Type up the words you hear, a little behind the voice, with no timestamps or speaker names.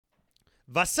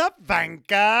What's up, Vankers?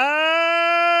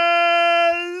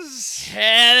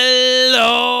 Hello,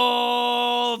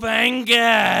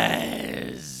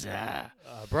 Vankers.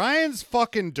 Brian's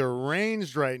fucking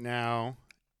deranged right now.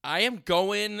 I am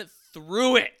going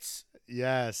through it.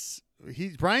 Yes.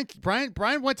 Brian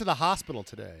went to the hospital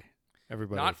today.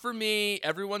 Everybody. Not for me.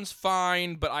 Everyone's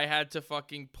fine, but I had to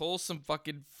fucking pull some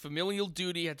fucking familial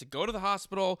duty. Had to go to the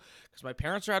hospital because my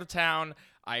parents are out of town.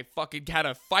 I fucking had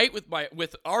a fight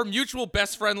with our mutual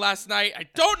best friend last night. I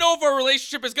don't know if our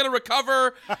relationship is going to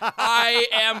recover. I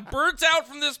am burnt out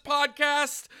from this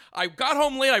podcast. I got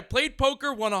home late. I played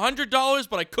poker, won $100,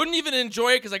 but I couldn't even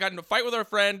enjoy it because I got in a fight with our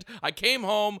friend. I came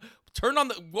home,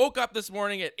 woke up this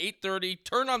morning at 8:30,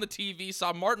 turned on the TV,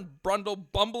 saw Martin Brundle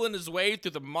bumbling his way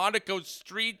through the Monaco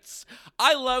streets.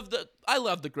 I love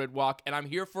the grid walk, and I'm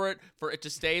here for it to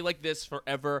stay like this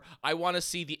forever. I want to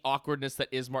see the awkwardness that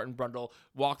is Martin Brundle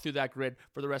walk through that grid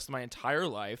for the rest of my entire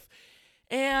life.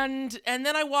 And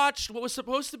then I watched what was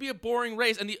supposed to be a boring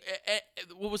race, and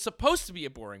what was supposed to be a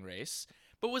boring race,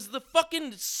 but was the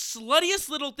fucking sluttiest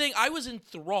little thing. I was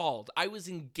enthralled. I was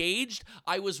engaged.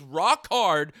 I was rock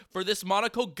hard for this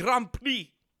Monaco Grand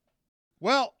Prix.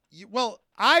 Well,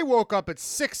 I woke up at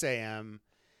 6 a.m.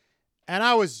 and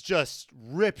I was just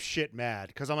rip shit mad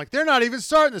because I'm like, they're not even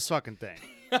starting this fucking thing.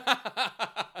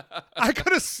 I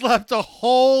could have slept a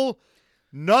whole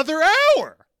another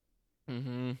hour.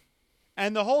 Mm-hmm.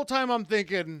 And the whole time I'm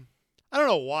thinking, I don't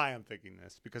know why I'm thinking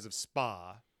this because of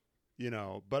Spa,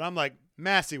 but I'm like,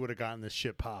 Massey would have gotten this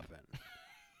shit popping.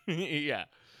 Yeah.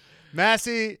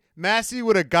 Massey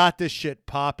would have got this shit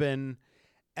popping,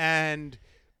 and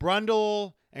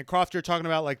Brundle and Croft are talking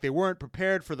about like they weren't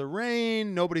prepared for the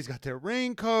rain. Nobody's got their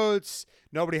raincoats.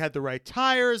 Nobody had the right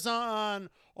tires on.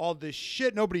 All this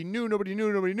shit. Nobody knew.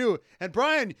 And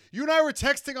Brian, you and I were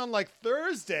texting on like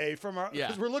Thursday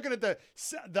because we're looking at the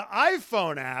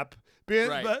iPhone app,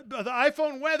 the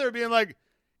iPhone weather being like,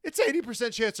 it's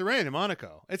 80% chance of rain in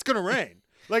Monaco. It's going to rain.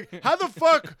 Like, how the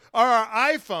fuck are our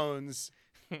iPhones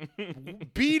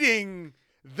beating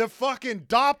the fucking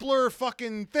Doppler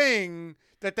fucking thing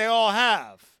that they all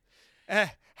have?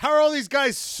 How are all these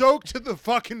guys soaked to the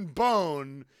fucking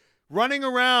bone running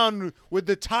around with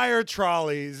the tire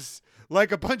trolleys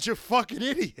like a bunch of fucking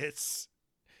idiots?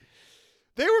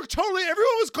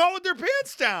 Everyone was caught with their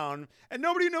pants down and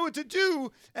nobody knew what to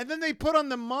do. And then they put on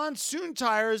the monsoon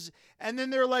tires and then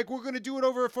they're like, we're going to do it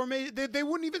over a formation. They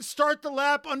wouldn't even start the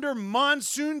lap under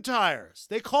monsoon tires.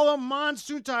 They call them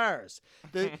monsoon tires.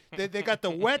 They got the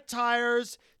wet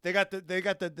tires. They got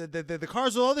the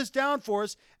cars with all this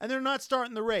downforce and they're not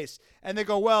starting the race. And they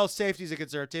go, well, safety's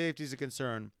a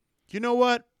concern. You know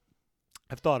what?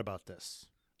 I've thought about this.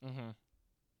 Mm-hmm.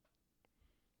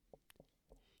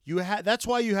 That's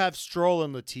why you have Stroll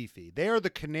and Latifi. They are the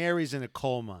canaries in a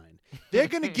coal mine. They're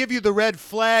going to give you the red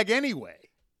flag anyway.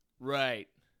 Right.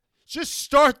 Just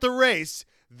start the race.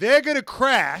 They're going to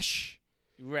crash.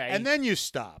 Right. And then you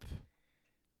stop.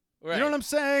 Right. You know what I'm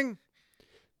saying?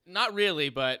 Not really,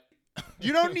 but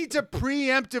you don't need to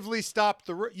preemptively stop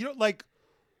the race.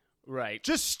 Right.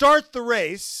 Just start the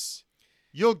race.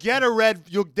 You'll get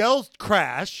they'll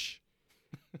crash.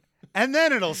 And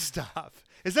then it'll stop.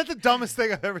 Is that the dumbest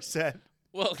thing I've ever said?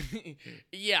 Well,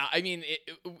 yeah. I mean,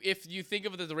 if you think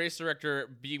of it as the race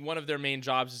director being one of their main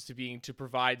jobs is to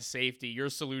provide safety, your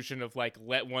solution of like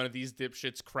let one of these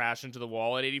dipshits crash into the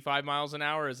wall at 85 miles an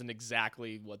hour isn't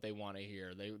exactly what they want to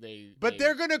hear.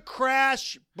 They're gonna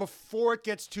crash before it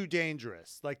gets too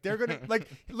dangerous. Like they're gonna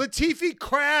Latifi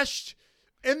crashed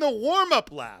in the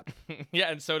warm-up lap.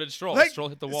 Yeah, and so did Stroll. Stroll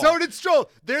hit the wall. So did Stroll.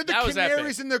 They're the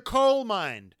canaries in the coal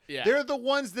mine. Yeah. They're the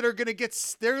ones that are gonna get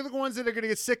sick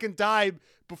and die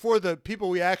before the people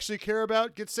we actually care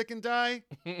about get sick and die.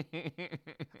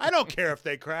 I don't care if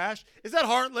they crash. Is that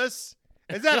heartless?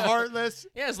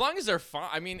 Yeah, as long as they're fine.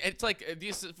 I mean, it's like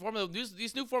these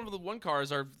new Formula One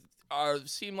cars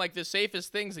seem like the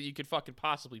safest things that you could fucking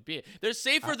possibly be. They're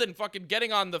safer than fucking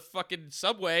getting on the fucking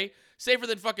subway. Safer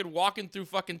than fucking walking through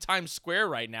fucking Times Square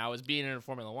right now as being in a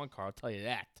Formula One car. I'll tell you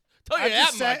that.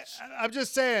 I'm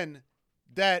just saying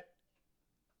that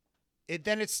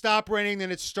then it stopped raining,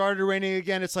 then it started raining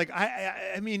again. It's like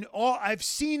I've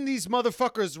seen these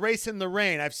motherfuckers race in the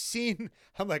rain. I've seen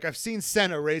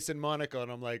Senna race in Monaco,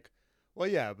 and I'm like, well,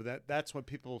 yeah, but that's when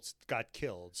people got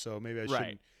killed. So maybe I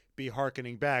shouldn't be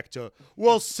hearkening back to,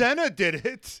 well, Senna did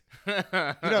it.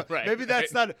 Maybe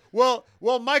that's not. Well,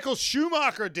 Michael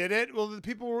Schumacher did it. Well, the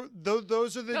people were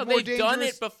those are the more dangerous. They've done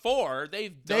it before.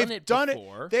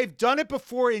 They've done it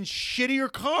before in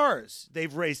shittier cars.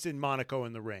 They've raced in Monaco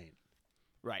in the rain.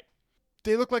 Right.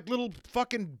 They look like little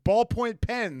fucking ballpoint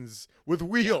pens with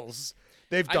wheels. Yeah.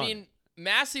 They've done.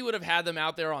 Massey would have had them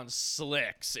out there on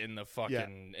slicks in the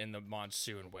fucking in the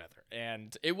monsoon weather,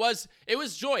 and it was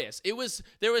joyous.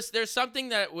 There's something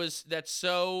that's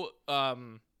so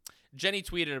Jenny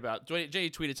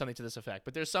tweeted something to this effect,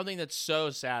 but there's something that's so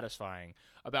satisfying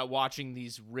about watching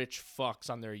these rich fucks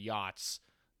on their yachts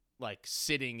like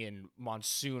sitting in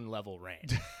monsoon level rain.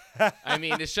 I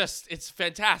mean, it's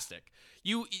fantastic.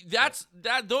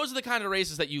 Those are the kind of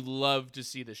races that you love to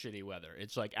see the shitty weather.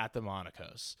 It's like at the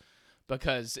Monacos.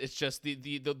 Because it's just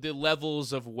the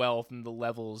levels of wealth and the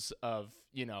levels of,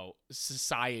 you know,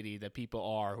 society that people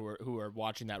are who are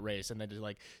watching that race, and then to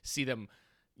like see them,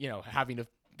 you know, having to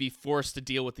be forced to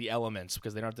deal with the elements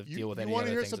because they don't have to deal with any other things. You want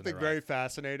to hear something very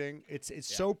fascinating?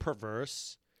 It's so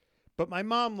perverse, but my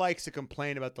mom likes to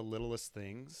complain about the littlest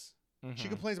things. Mm-hmm. She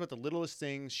complains about the littlest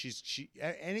things.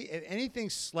 If anything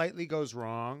slightly goes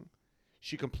wrong,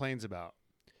 she complains about.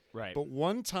 Right. But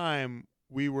one time,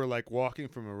 we were like walking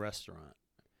from a restaurant,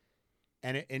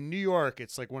 and in New York,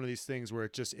 it's like one of these things where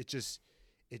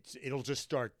it'll just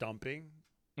start dumping.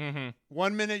 Mm-hmm.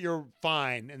 1 minute you're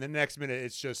fine, and the next minute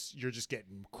you're just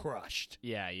getting crushed.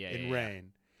 In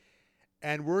rain.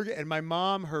 And my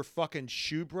mom, her fucking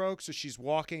shoe broke, so she's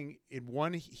walking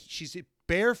she's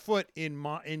barefoot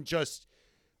in just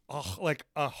like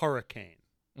a hurricane.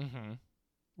 Mm-hmm.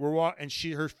 And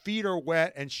her feet are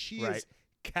wet, and she is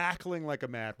cackling like a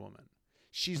madwoman.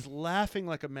 She's laughing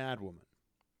like a madwoman.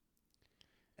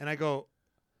 And I go,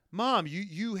 Mom,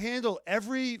 you handle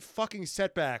every fucking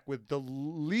setback with the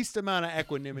least amount of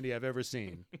equanimity I've ever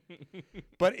seen.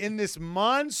 But in this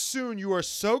monsoon, you are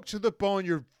soaked to the bone.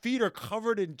 Your feet are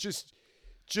covered in just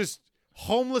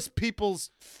homeless people's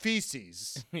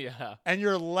feces. Yeah. And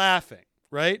you're laughing,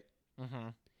 right? Mm-hmm.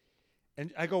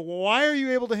 And I go, well, why are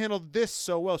you able to handle this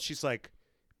so well? She's like,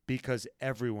 because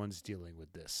everyone's dealing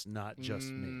with this, not just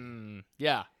me.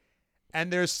 Yeah.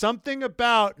 And there's something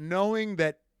about knowing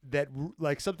that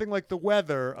like something like the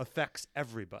weather affects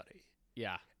everybody.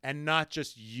 Yeah. And not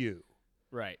just you.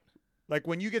 Right. Like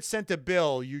when you get sent a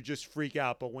bill, you just freak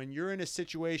out. But when you're in a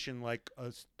situation like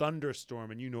a thunderstorm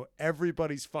and you know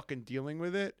everybody's fucking dealing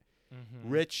with it,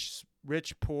 rich,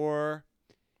 poor,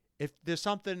 if there's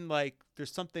something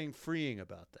freeing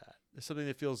about that. There's something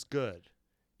that feels good.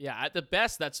 Yeah, at the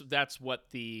best, that's what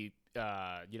the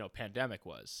pandemic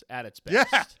was at its best.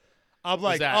 Yeah, I'm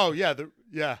like,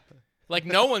 like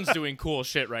no one's doing cool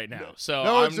shit right now. So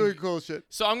no one's doing cool shit.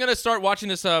 So I'm gonna start watching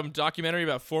this documentary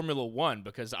about Formula One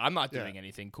because I'm not doing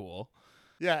anything cool.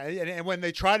 Yeah, and when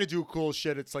they try to do cool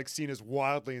shit, it's like seen as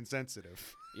wildly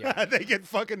insensitive. Yeah, they get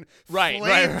fucking right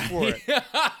for it.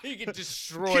 You get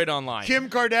destroyed online. Kim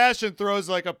Kardashian throws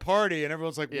like a party, and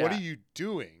everyone's like, "What are you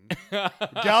doing?"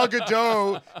 Gal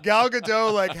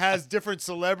Gadot like has different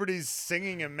celebrities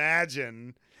singing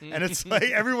 "Imagine," and it's like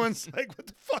everyone's like, "What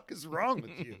the fuck is wrong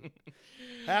with you?"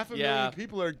 500,000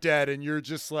 people are dead, and you're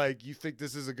just like, "You think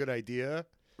this is a good idea?"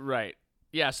 Right.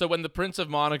 Yeah, so when the Prince of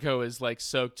Monaco is like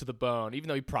soaked to the bone, even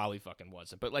though he probably fucking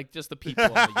wasn't, but like just the people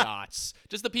on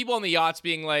the yachts,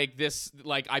 being like this,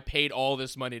 like I paid all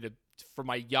this money for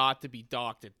my yacht to be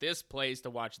docked at this place to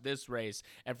watch this race,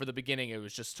 and for the beginning it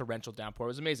was just torrential downpour.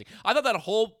 It was amazing. I thought that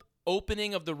whole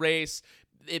opening of the race,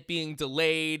 it being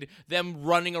delayed, them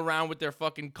running around with their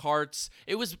fucking carts,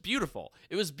 it was beautiful.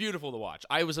 It was beautiful to watch.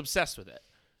 I was obsessed with it.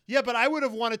 Yeah, but I would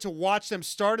have wanted to watch them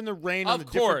start in the rain on the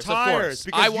different Of course. tires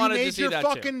because I wanted you made to see your that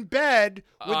fucking bed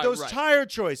with those tire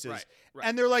choices. Right.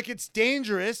 And they're like, it's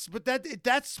dangerous, but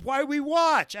that's why we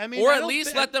watch. I mean, or at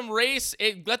least let them race.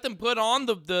 Let them put on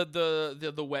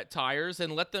the wet tires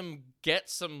and let them get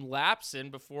some laps in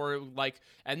before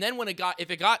and then when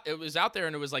it was out there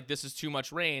and it was like this is too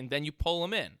much rain, then you pull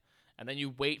them in and then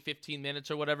you wait 15 minutes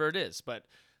or whatever it is. But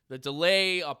the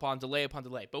delay upon delay upon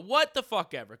delay. But what the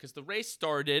fuck ever, because the race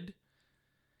started,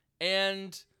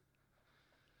 and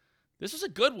this was a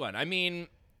good one. I mean,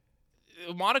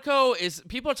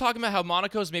 people are talking about how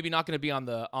Monaco is maybe not going to be on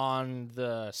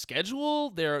the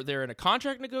schedule. They're in a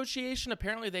contract negotiation.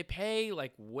 Apparently, they pay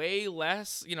like way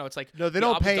less. You know, it's like no, they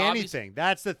don't pay anything.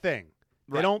 That's the thing.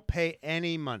 Right. They don't pay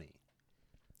any money.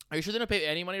 Are you sure they don't pay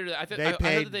any money? I heard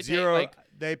that they zero. Pay like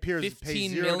they pay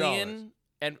 $15 million.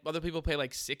 And other people pay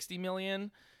like $60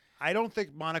 million. I don't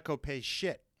think Monaco pays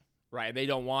shit. Right, they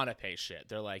don't want to pay shit.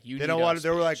 They're like, they don't want. They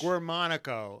were like, we're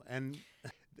Monaco, and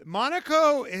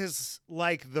Monaco is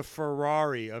like the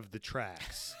Ferrari of the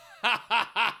tracks.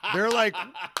 They're like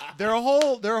their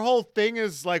whole thing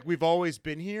is like we've always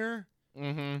been here.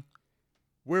 Mm-hmm.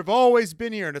 We've always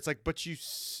been here, and it's like, but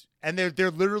and they're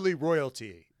literally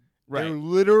royalty. Right. They're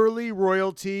literally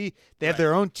royalty. They have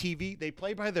their own TV. They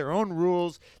play by their own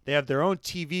rules. They have their own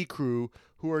TV crew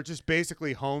who are just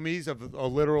basically homies of the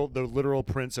literal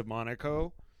Prince of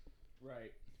Monaco.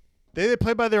 Right. They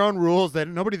play by their own rules. That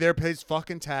nobody there pays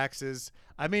fucking taxes.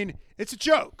 I mean, it's a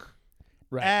joke.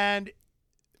 Right. And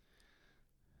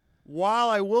while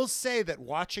I will say that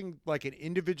watching like an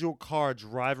individual car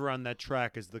drive around that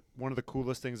track is one of the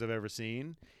coolest things I've ever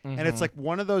seen. Mm-hmm. And it's like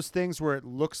one of those things where it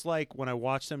looks like when I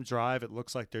watch them drive, it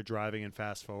looks like they're driving in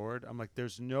fast forward. I'm like,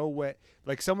 there's no way.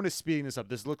 Like someone is speeding this up.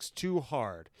 This looks too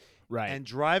hard. Right. And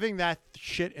driving that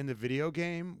shit in the video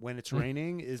game when it's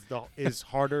raining is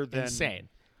harder than insane.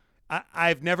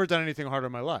 I've never done anything harder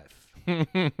in my life.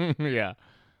 Yeah.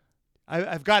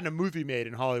 I've gotten a movie made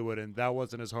in Hollywood, and that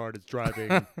wasn't as hard as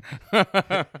driving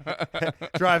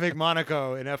driving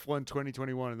Monaco in F1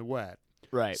 2021 in the wet.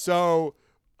 Right. So,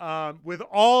 with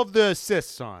all of the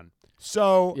assists on.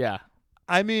 So, yeah.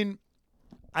 I mean,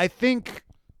 I think,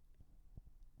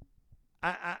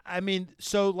 I mean,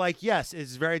 so like, yes,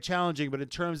 it's very challenging, but in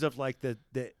terms of like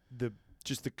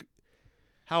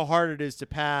how hard it is to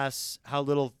pass, how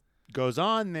little goes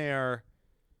on there,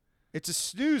 it's a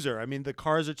snoozer. I mean, the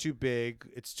cars are too big.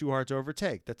 It's too hard to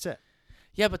overtake. That's it.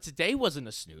 Yeah, but today wasn't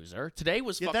a snoozer. Today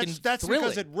was fucking that's thrilling.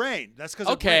 because it rained. That's because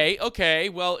Okay.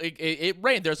 Well, it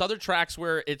rained. There's other tracks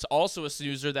where it's also a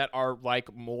snoozer that are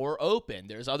like more open.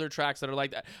 There's other tracks that are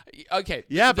like that. Okay.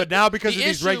 Yeah, but now because of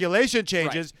these issue, regulation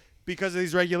changes,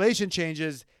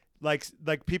 right.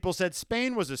 like people said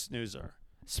Spain was a snoozer.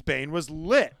 Spain was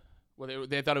lit. Well,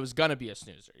 they thought it was gonna be a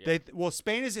snoozer. Yeah.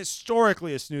 Spain is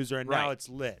historically a snoozer, and now Right. it's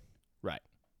lit. Right.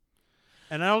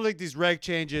 And I don't think these reg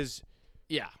changes.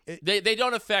 Yeah, they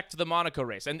don't affect the Monaco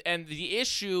race, and the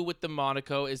issue with the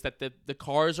Monaco is that the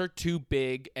cars are too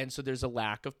big, and so there's a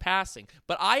lack of passing.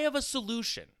 But I have a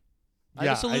solution. I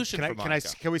have a solution for Monaco.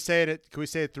 Can we say it? Can we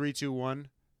say it 3, 2, 1?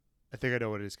 I think I know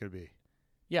what it's going to be.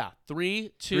 Yeah,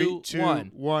 3, 2,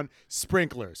 1. 1.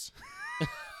 Sprinklers.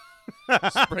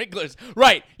 Sprinklers.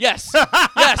 Right. Yes.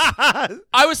 Yes.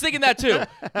 I was thinking that too.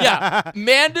 Yeah.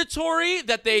 Mandatory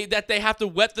that they have to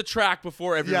wet the track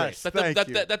before every race.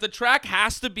 That the track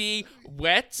has to be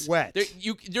wet.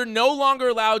 You're no longer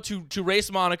allowed to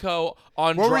race Monaco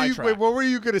on dry track. Wait, what were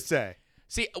you going to say?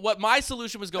 See, what my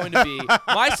solution was going to be,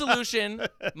 my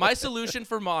solution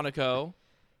for Monaco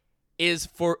is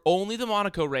for only the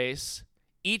Monaco race,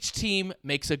 each team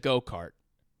makes a go-kart.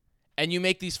 And you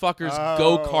make these fuckers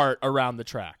go-kart around the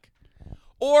track.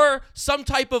 Or some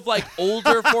type of like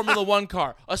older Formula 1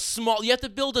 car. You have to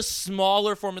build a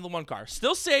smaller Formula 1 car.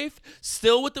 Still safe,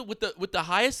 still with the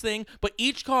highest thing, but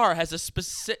each car has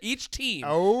each team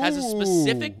has a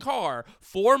specific car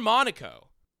for Monaco.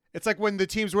 It's like when the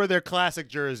teams wear their classic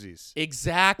jerseys.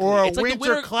 Exactly. Or it's like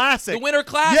Winter Classic. The Winter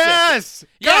Classic. Yes!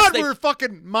 God, we're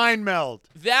fucking mind meld.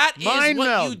 That is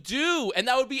what you do, and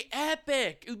that would be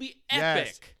epic. It would be epic.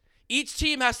 Yes. Each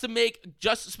team has to make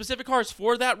just specific cars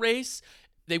for that race.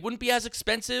 They wouldn't be as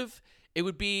expensive. It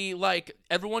would be like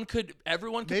everyone could maybe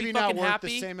be fucking not worth happy.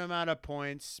 the same amount of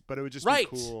points, but it would just be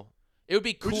cool. It would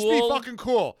be cool. It would just be fucking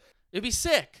cool. It'd be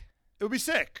sick. It would be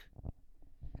sick.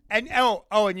 And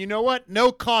and you know what?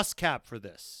 No cost cap for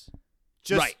this.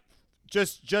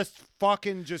 Just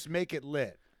fucking make it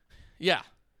lit. Yeah.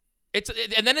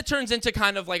 And then it turns into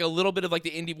kind of like a little bit of like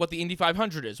what the Indy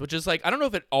 500 is, which is like, I don't know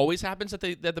if it always happens that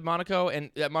the Monaco and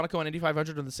Indy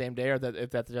 500 on the same day, or if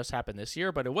that just happened this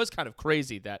year, but it was kind of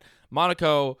crazy that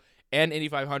Monaco and Indy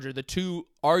 500, the two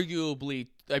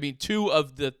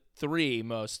of the three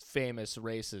most famous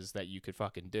races that you could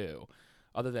fucking do,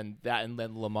 other than that and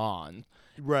then Le Mans,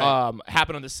 right,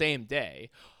 happen on the same day.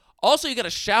 Also, you got to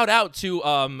shout out to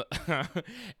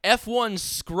F1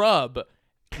 scrub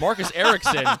Marcus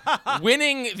Ericsson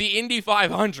winning the Indy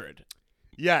 500.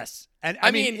 Yes. And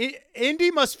I mean Indy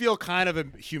must feel kind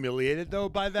of humiliated, though,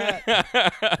 by that.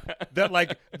 That,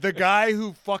 like, the guy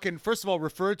who fucking, first of all,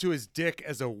 referred to his dick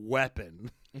as a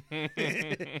weapon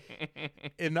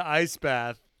in the ice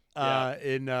bath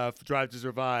in Drive to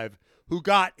Survive, who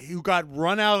got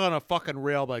run out on a fucking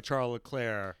rail by Charles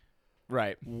Leclerc,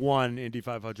 right, won Indy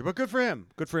 500. But good for him.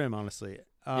 Good for him, honestly.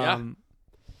 Yeah.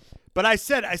 But I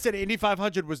said Indy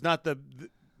 500 was not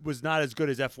as good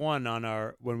as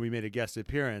F1 when we made a guest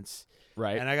appearance.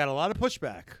 Right. And I got a lot of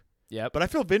pushback. Yeah. But I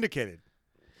feel vindicated.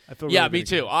 Me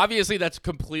too. Obviously, that's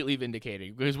completely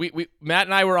vindicating because we Matt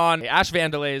and I were on Ash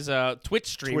Vandelay's Twitch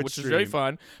stream, which was very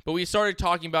fun. But we started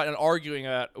talking about and arguing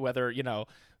whether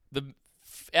the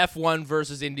F1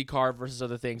 versus IndyCar versus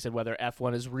other things, and whether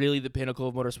F1 is really the pinnacle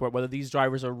of motorsport, whether these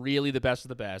drivers are really the best of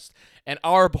the best. And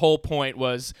our whole point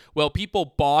was, well,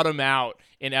 people bottom out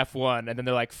in F1, and then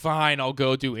they're like, fine, I'll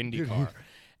go do IndyCar.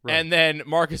 Right. And then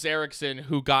Marcus Ericsson,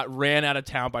 who got ran out of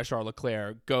town by Charles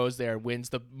Leclerc, goes there and wins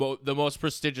the most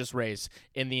prestigious race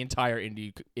in the entire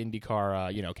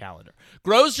IndyCar calendar.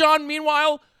 Grosjean,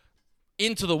 meanwhile,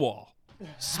 into the wall,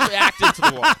 smacked into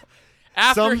the wall.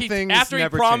 After he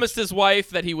promised his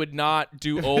wife that he would not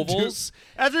do ovals.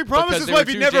 After he promised his wife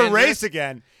he'd never race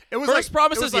again. It was first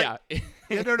promises, no.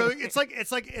 It's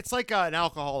like an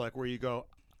alcoholic where you go,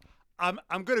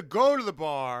 I'm gonna go to the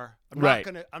bar. I'm not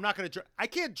gonna drink. I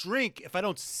can't drink if I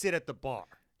don't sit at the bar.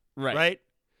 Right.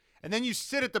 And then you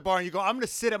sit at the bar and you go, I'm gonna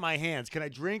sit at my hands. Can I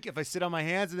drink if I sit on my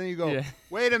hands? And then you go,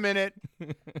 wait a minute,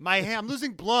 I'm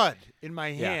losing blood in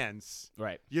my hands.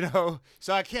 Right.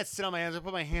 So I can't sit on my hands. I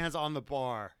put my hands on the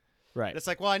bar. Right. And it's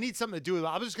like, well, I need something to do with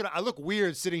it. I look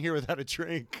weird sitting here without a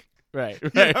drink. Right. So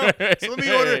let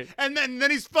me order, and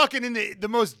then he's fucking in one of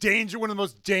the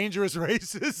most dangerous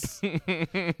races.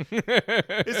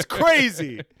 It's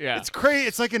crazy. Yeah, it's crazy.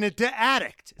 It's like an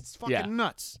addict. It's fucking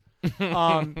nuts.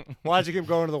 Why'd you keep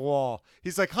going to the wall?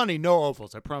 He's like, honey, no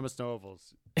ovals. I promise no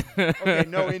ovals. Okay,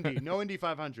 no Indy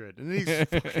 500, and then he's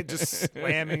fucking just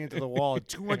slamming into the wall at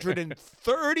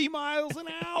 230 miles an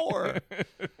hour.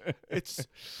 It's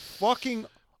fucking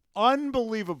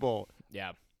unbelievable.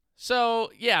 Yeah. So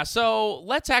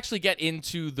let's actually get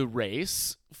into the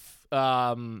race.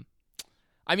 I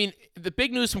mean, the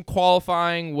big news from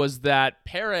qualifying was that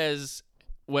Perez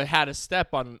had a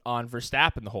step on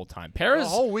Verstappen the whole time. Perez, the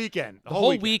whole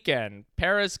weekend.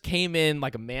 Perez came in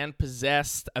like a man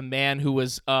possessed, a man who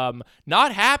was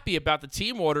not happy about the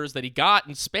team orders that he got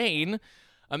in Spain,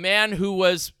 a man who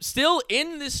was still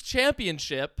in this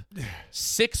championship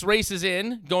 6 races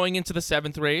in, going into the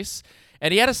 7th race.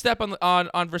 And he had a step on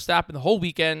Verstappen the whole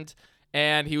weekend,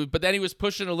 but then he was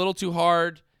pushing a little too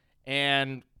hard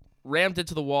and rammed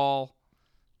into the wall,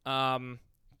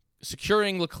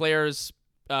 securing Leclerc's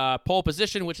pole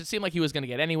position, which it seemed like he was going to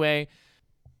get anyway.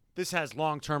 This has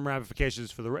long-term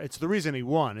ramifications it's the reason he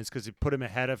won is because he put him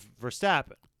ahead of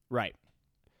Verstappen. Right.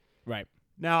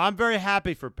 Now I'm very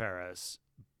happy for Perez,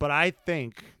 but I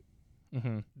think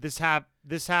this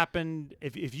happened.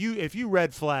 If you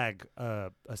red flag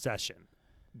a session,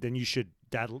 then you should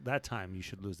that time you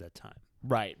should lose that time.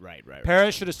 Right.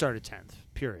 Perez should have started 10th.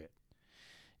 Period.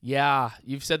 Yeah,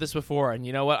 you've said this before, and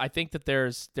you know what? I think that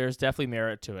there's definitely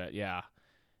merit to it. Yeah,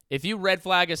 if you red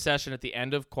flag a session at the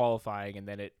end of qualifying and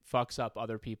then it fucks up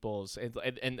other people's, and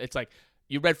it's like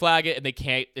you red flag it and they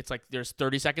can't. It's like there's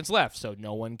 30 seconds left, so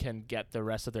no one can get the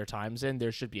rest of their times in.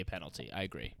 There should be a penalty. I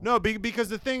agree. No, because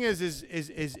the thing is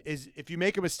if you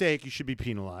make a mistake, you should be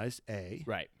penalized.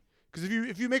 Right. Because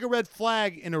if you make a red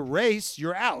flag in a race,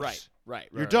 you're out. Right.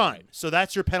 You're done. Right. So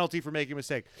that's your penalty for making a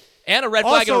mistake. And a red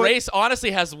flag in a race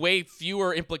honestly has way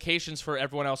fewer implications for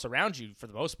everyone else around you for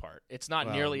the most part. It's not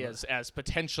nearly as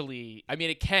potentially. I mean,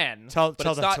 it can. Tell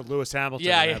that to Lewis Hamilton.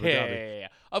 Yeah.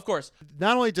 Of course.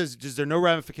 Not only does there no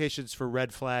ramifications for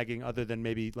red flagging other than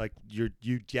maybe like you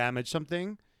damage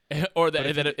something. Or that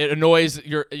it annoys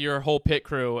your whole pit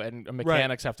crew and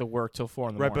mechanics have to work till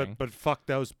 4 a.m. Right, but fuck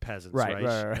those peasants,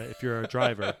 right? If you're a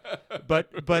driver,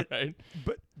 but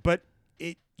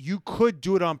you could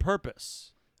do it on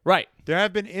purpose, right? There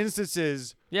have been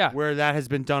instances, where that has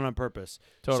been done on purpose.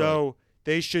 Totally. So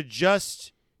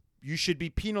you should be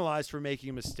penalized for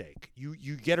making a mistake.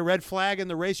 You get a red flag in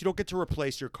the race, you don't get to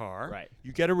replace your car. Right.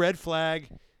 You get a red flag,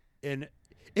 and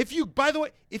if you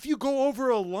go over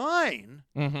a line,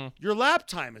 your lap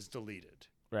time is deleted.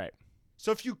 Right.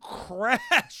 So if you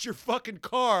crash your fucking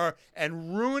car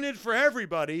and ruin it for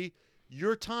everybody,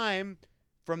 your time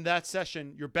from that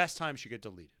session, your best time should get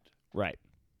deleted. Right.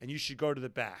 And you should go to the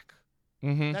back.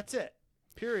 That's it.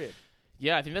 Period.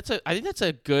 Yeah, I think that's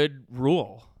a good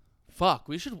rule. Fuck,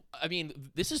 we should. I mean,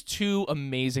 this is 2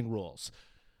 amazing rules: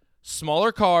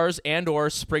 smaller cars and/or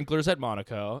sprinklers at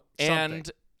Monaco,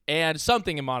 and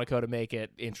something in Monaco to make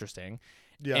it interesting.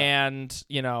 Yeah. And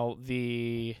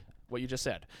what you just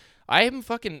said. I'm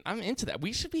into that.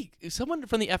 We should be someone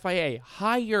from the FIA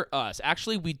hire us.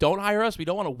 Actually, we don't hire us. We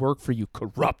don't want to work for you,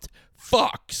 corrupt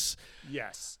fucks.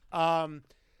 Yes.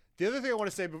 The other thing I want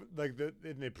to say, like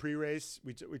in the pre-race,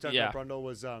 we talked about Brundle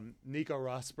was Nico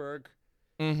Rosberg.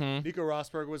 Nico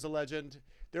Rosberg was a legend.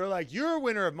 They were like, you're a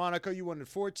winner of Monaco. You won in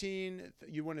 14.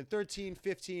 You won in 13,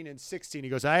 15, and 16. He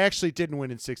goes, I actually didn't win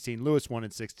in 16. Lewis won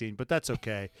in 16, but that's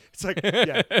okay. It's like,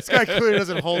 this guy clearly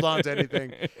doesn't hold on to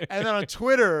anything. And then on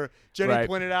Twitter, Jenny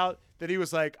pointed out that he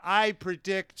was like, I'm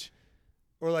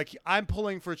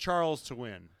pulling for Charles to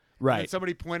win. Right. And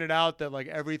somebody pointed out that like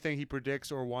everything he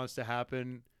predicts or wants to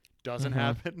happen doesn't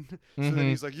happen. So then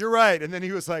he's like, "You're right," and then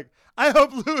he was like, "I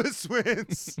hope Lewis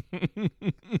wins."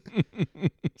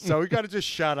 So we got to just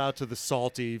shout out to the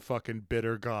salty, fucking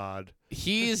bitter god.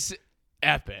 He's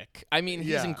epic. I mean,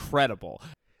 he's incredible.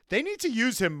 They need to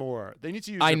use him more. They need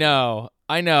to use. I him know.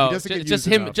 He doesn't get used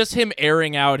enough. Just him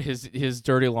airing out his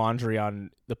dirty laundry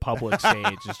on the public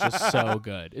stage is just so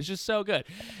good. It's just so good.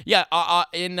 Yeah.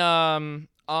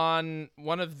 On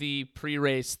one of the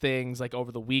pre-race things, like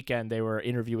over the weekend, they were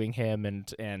interviewing him,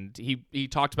 and he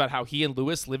talked about how he and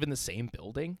Lewis live in the same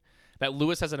building. That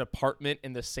Lewis has an apartment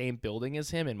in the same building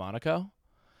as him in Monaco.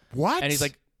 What? And he's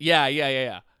like,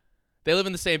 yeah. They live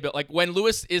in the same building. Like when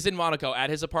Lewis is in Monaco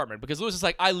at his apartment, because Lewis is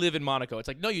like, I live in Monaco. It's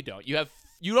like, no, you don't.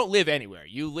 You don't live anywhere.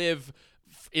 You live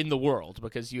in the world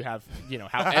because you have,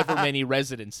 however many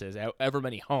residences, however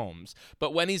many homes.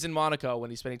 But when he's in Monaco, when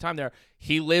he's spending time there,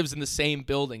 he lives in the same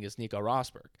building as Nico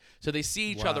Rosberg. So they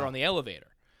see each other on the elevator.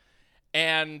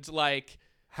 And like,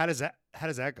 how does that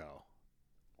go?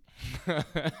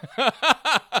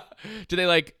 Do they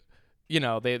like,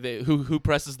 they who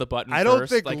presses the button I don't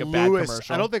first, think like a Lewis, bad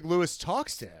commercial? I don't think Lewis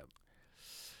talks to him.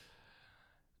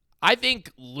 I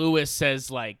think Lewis says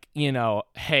like,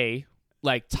 hey,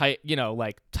 like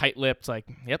tight-lipped, like,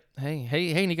 yep,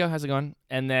 hey, Nico, how's it going?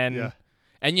 And then,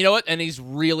 and you know what? And he's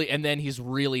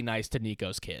really nice to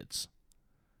Nico's kids.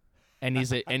 And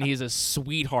he's a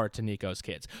sweetheart to Nico's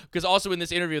kids. Because also in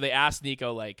this interview, they asked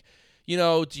Nico, like,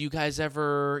 do you guys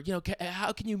ever,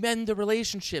 how can you mend the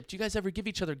relationship? Do you guys ever give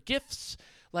each other gifts,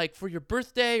 like for your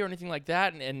birthday or anything like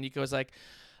that? And Nico's like,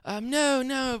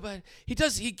 no, but he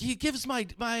does. He gives my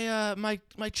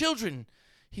children.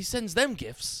 He sends them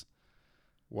gifts.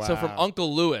 Wow. So from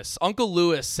Uncle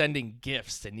Lewis sending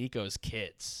gifts to Nico's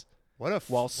kids while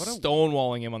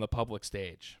stonewalling him on the public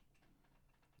stage.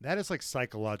 That is like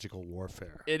psychological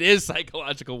warfare. It is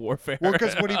psychological warfare. Well,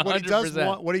 because what he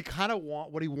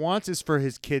wants is for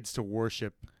his kids to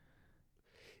worship.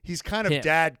 He's kind of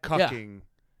dad cucking.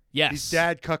 Yeah. Yes. He's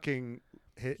dad cucking.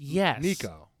 Yes.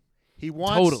 Nico. He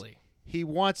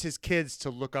wants his kids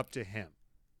to look up to him.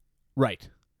 Right.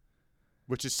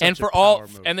 Which is such a power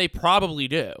move. And they probably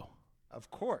do.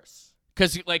 Of course.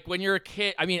 Because, like, when you're a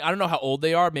kid, I mean, I don't know how old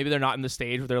they are. Maybe they're not in the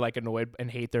stage where they're, like, annoyed and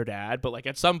hate their dad. But, like,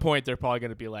 at some point, they're probably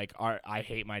going to be like, I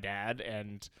hate my dad.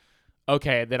 And,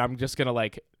 okay, then I'm just going to,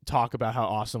 like, talk about how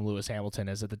awesome Lewis Hamilton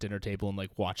is at the dinner table and,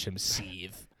 like, watch him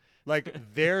seethe. Like,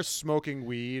 they're smoking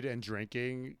weed and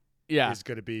drinking is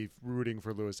going to be rooting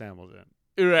for Lewis Hamilton.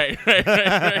 Right.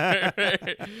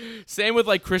 Same with,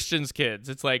 like, Christian's kids.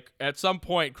 It's like, at some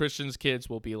point, Christian's kids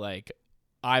will be like,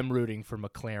 I'm rooting for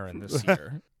McLaren this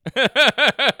year.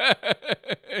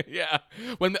 Yeah.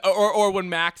 When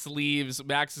Max leaves,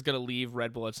 Max is gonna leave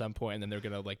Red Bull at some point, and then they're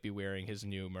gonna like be wearing his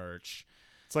new merch.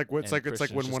 It's like when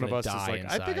one of us is like,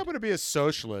 I think I'm gonna be a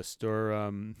socialist,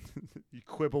 or you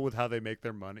quibble with how they make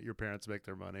their money. Your parents make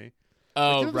their money.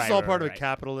 Oh, like, right. It's all part of a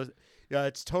capitalist. Yeah,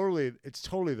 it's totally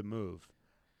the move.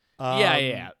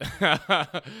 Yeah.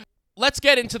 Let's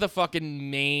get into the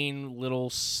fucking main little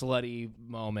slutty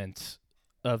moment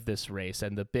of this race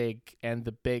and the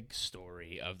big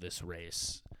story of this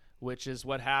race, which is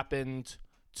what happened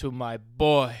to my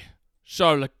boy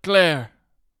Charles Leclerc.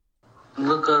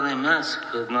 Look how they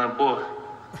massacred my boy.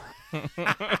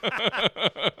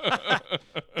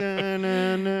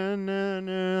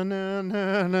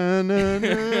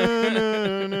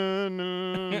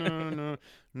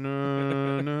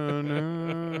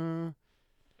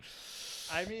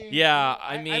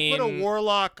 I put a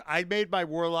warlock. I made my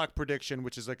warlock prediction,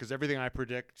 which is like, because everything I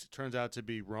predict turns out to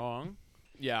be wrong.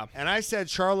 Yeah. And I said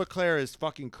Charles Leclerc is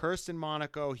fucking cursed in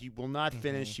Monaco. He will not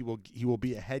finish. He will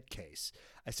be a head case.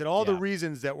 I said all the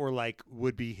reasons that were like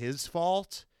would be his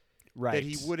fault. Right. That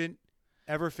he wouldn't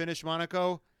ever finish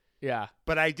Monaco. Yeah.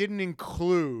 But I didn't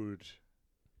include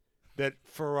that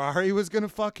Ferrari was going to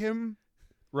fuck him.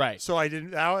 Right. So I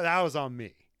didn't. That was on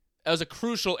me. That was a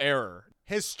crucial error.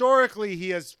 Historically,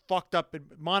 he has fucked up.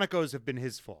 Monaco's have been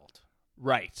his fault.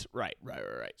 Right.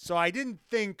 So I didn't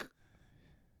think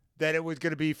that it was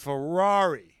going to be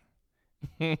Ferrari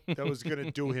that was going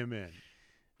to do him in.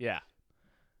 Yeah.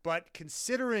 But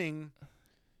considering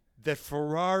that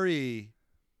Ferrari,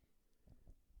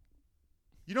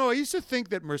 I used to think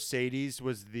that Mercedes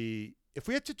was if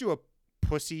we had to do a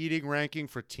pussy eating ranking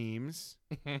for teams,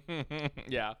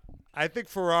 yeah, I think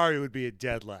Ferrari would be a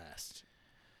dead last.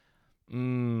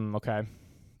 Okay.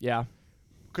 Yeah.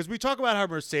 Because we talk about how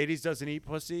Mercedes doesn't eat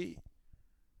pussy,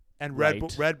 and Right.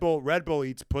 Red Bull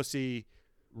eats pussy.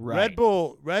 Right.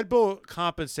 Red Bull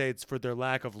compensates for their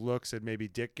lack of looks and maybe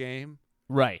dick game.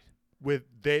 Right. With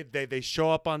they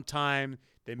show up on time,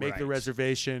 they make the Right.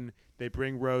 reservation, they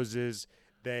bring roses,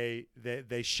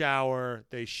 They shower.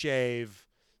 They shave.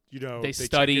 They check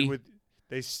study.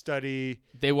 They study.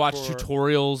 They watch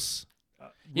tutorials.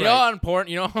 You know, on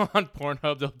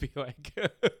Pornhub, there'll be like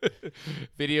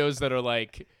videos that are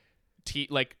like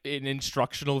in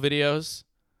instructional videos.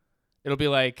 There'll be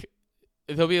like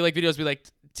videos be like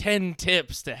 10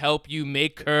 tips to help you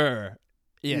make her,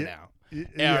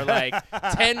 or like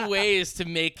 10 ways to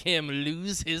make him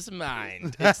lose his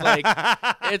mind. It's like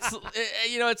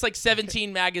it's like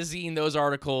 17 magazine, those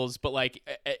articles, but like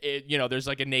there's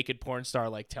like a naked porn star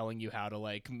like telling you how to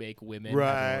like make women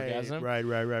have an orgasm.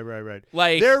 Right.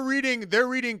 Like they're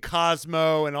reading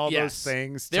Cosmo and all those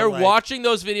things. They're watching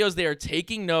those videos. They are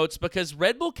taking notes because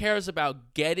Red Bull cares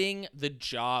about getting the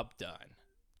job done.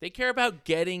 They care about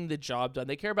getting the job done.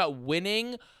 They care about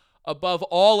winning above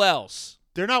all else.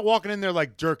 They're not walking in there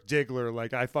like Dirk Diggler,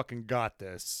 like I fucking got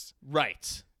this.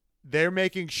 Right. They're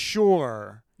making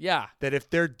sure that if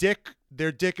their dick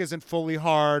isn't fully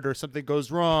hard or something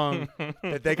goes wrong,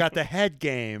 that they got the head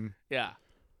game. Yeah.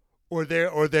 Or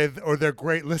they're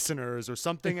great listeners or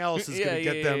something else is going to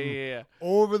get them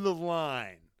over the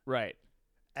line. Right.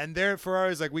 And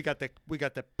Ferrari's like, we got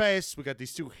the pace, we got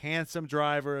these two handsome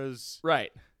drivers.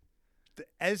 Right.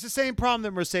 And it's the same problem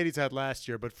that Mercedes had last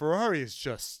year, but Ferrari is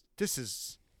just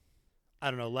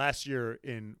I don't know, last year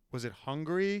was it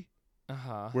Hungary?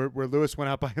 Where Lewis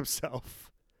went out by himself.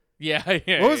 Yeah.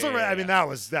 What was the I mean, that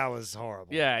was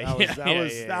horrible.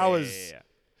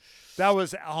 That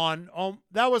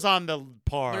was on the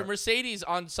par. But Mercedes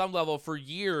on some level for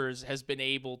years has been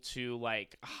able to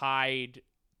like hide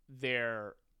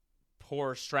their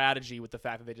poor strategy with the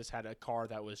fact that they just had a car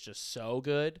that was just so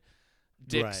good.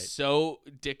 Dick so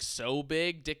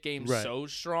big, Dick game so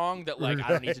strong that like I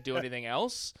don't need to do anything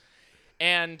else.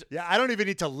 And I don't even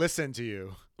need to listen to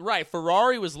you. Right,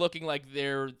 Ferrari was looking like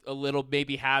they're a little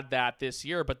maybe had that this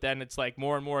year, but then it's like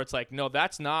more and more it's like no,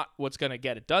 that's not what's going to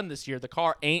get it done this year. The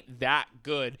car ain't that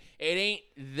good. It ain't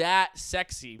that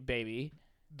sexy, baby.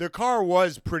 The car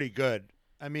was pretty good.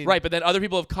 I mean, right, but then other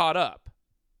people have caught up.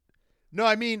 No,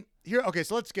 I mean, here okay,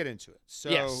 so let's get into it.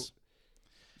 So yes.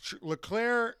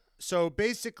 Leclerc. So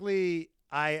basically,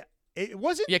 it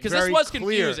wasn't because very this was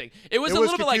clear. Confusing. It was a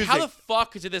little bit like, how the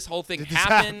fuck did this whole thing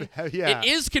happen? Yeah. It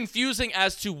is confusing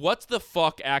as to what the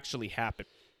fuck actually happened.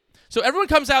 So everyone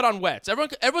comes out on wets.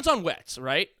 Everyone's on wets,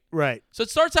 right? Right. So it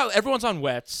starts out everyone's on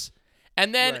wets,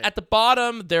 and then at the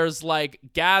bottom there's like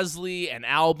Gasly and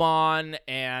Albon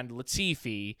and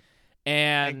Latifi,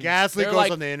 and Gasly goes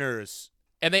like, on the inners,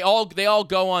 and they all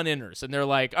go on inners, and they're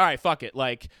like, all right, fuck it,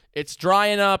 like it's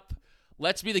drying up.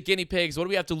 Let's be the guinea pigs. What do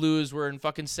we have to lose? We're in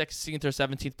fucking 16th or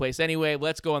 17th place anyway.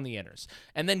 Let's go on the inners.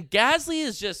 And then Gasly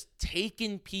is just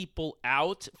taking people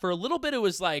out. For a little bit, it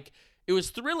was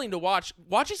thrilling to watch.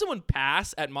 Watching someone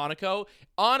pass at Monaco,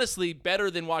 honestly, better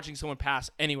than watching someone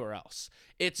pass anywhere else.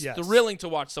 It's thrilling to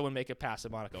watch someone make a pass at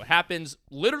Monaco. It happens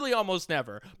literally almost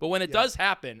never. But when it does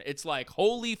happen, it's like,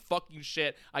 holy fucking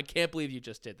shit, I can't believe you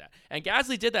just did that. And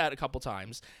Gasly did that a couple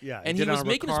times. Yeah, and he was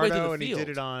making his way through the field. And he did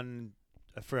it on...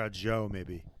 I forgot Joe,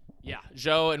 maybe. Yeah,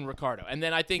 Joe and Ricardo. And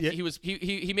then I think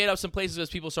he made up some places as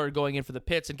people started going in for the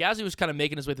pits. And Gasly was kind of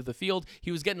making his way through the field.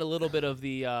 He was getting a little bit of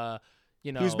the,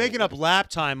 He was making up lap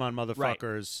time on motherfuckers.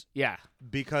 Right. Yeah.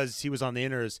 Because he was on the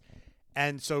inners.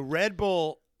 And so Red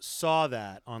Bull saw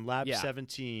that on lap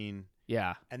 17.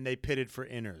 Yeah. And they pitted for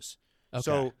inners.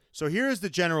 Okay. So here's the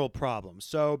general problem.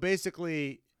 So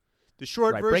basically, the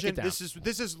short version, this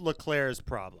is Leclerc's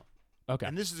problem. Okay.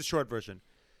 And this is the short version.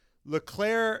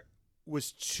 Leclerc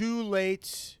was too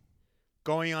late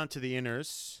going on to the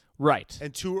inners. Right.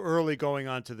 And too early going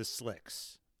on to the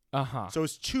slicks. Uh-huh. So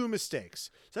it's two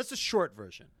mistakes. So that's the short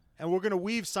version. And we're going to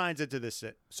weave signs into this.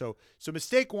 So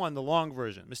mistake one, the long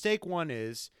version. Mistake one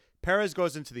is Perez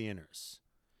goes into the inners.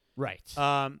 Right.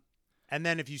 And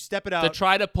then if you step it out. To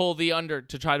try to pull the undercut.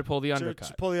 To pull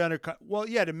the undercut. Well,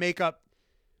 yeah, to make up.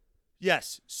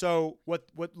 Yes. So what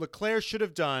Leclerc should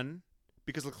have done,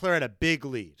 because Leclerc had a big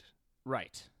lead.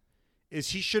 Right. Is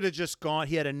he should have just gone.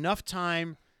 He had enough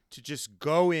time to just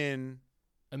go in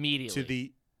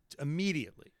immediately.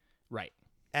 Immediately. Right.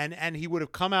 And he would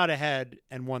have come out ahead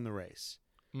and won the race.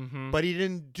 Mm-hmm. But he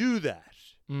didn't do that.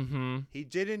 Mm-hmm. He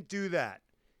didn't do that.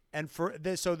 And for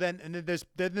this, then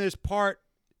there's part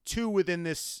two within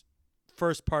this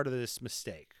first part of this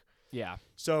mistake. Yeah.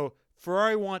 So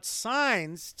Ferrari wants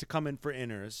Sainz to come in for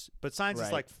inners, but Sainz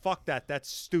is like, fuck that. That's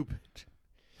stupid.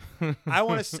 I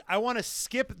want to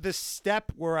skip the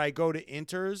step where I go to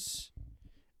inters,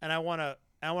 and I want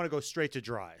to go straight to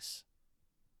dries.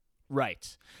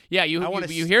 Right. Yeah. You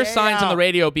hear Sainz on the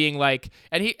radio being like,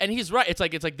 and he's right. It's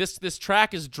like this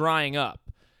track is drying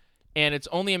up, and it's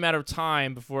only a matter of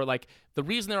time before, like, the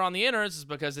reason they're on the inners is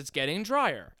because it's getting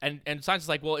drier. And Sainz is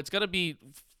like, well, it's going to be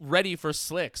ready for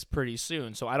slicks pretty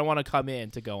soon, so I don't want to come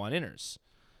in to go on inners.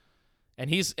 And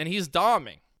he's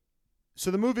doming. So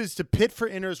the move is to pit for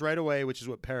inners right away, which is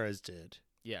what Perez did.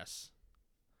 Yes.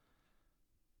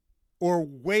 Or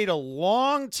wait a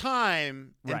long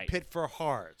time and Right. pit for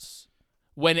hards.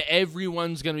 When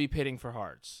everyone's going to be pitting for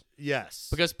hards. Yes.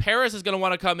 Because Perez is going to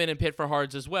want to come in and pit for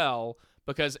hards as well.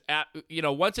 Because,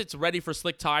 once it's ready for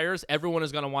slick tires, everyone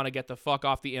is going to want to get the fuck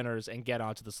off the inners and get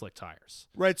onto the slick tires.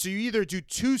 Right. So you either do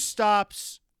 2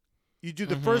 stops, you do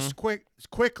the first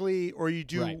quickly, or you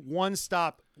do Right. 1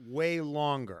 stop way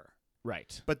longer.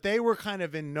 Right. But they were kind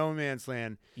of in no man's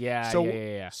land. Yeah, So,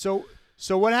 yeah.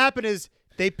 So what happened is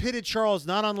they pitted Charles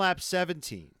not on lap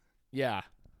 17. Yeah.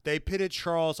 They pitted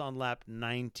Charles on lap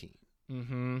 19.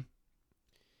 Mm-hmm.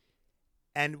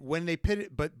 And when they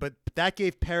pitted, but that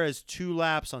gave Perez 2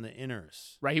 laps on the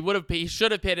inners. Right. He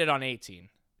should have pitted on 18.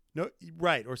 No,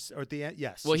 right, or at the end,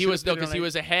 yes. Well, he should was have pitted because on he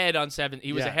was ahead on 7.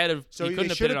 He was Yeah. ahead of. So he couldn't they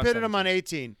have should pitted have on pitted him on 17.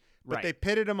 18, but Right. they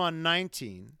pitted him on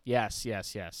 19. Yes.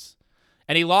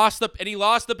 And he lost the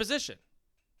position.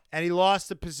 And he lost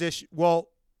the position. Well,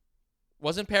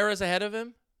 Wasn't Perez ahead of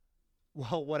him?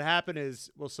 what happened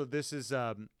is, so this is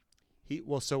so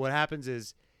what happens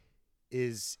is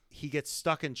he gets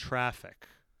stuck in traffic.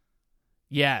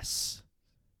 Yes.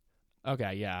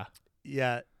 Okay. Yeah.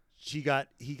 Yeah, he got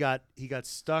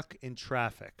stuck in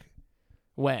traffic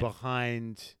When?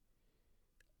 behind.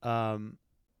 No,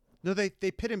 they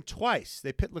pit him twice.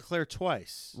 They pit Leclerc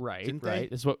twice. Right. Didn't Right. they?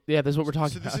 This is what we're talking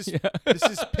So about. this is Yeah. this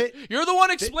is pit. You're the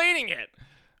one explaining it.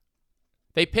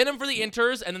 They pit him for the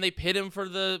inters, and then they pit him for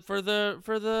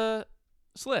the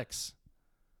slicks.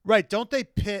 Right? Don't they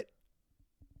pit?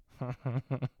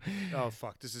 Oh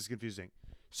fuck! This is confusing.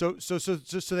 So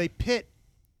they pit.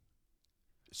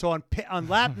 So on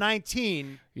lap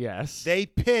 19, Yes. they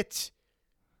pit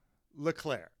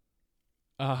Leclerc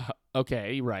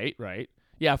Okay. Right.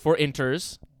 Yeah. For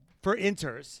inters. for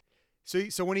inters.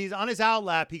 So when he's on his out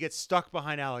lap, he gets stuck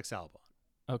behind Alex Albon,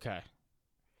 Okay.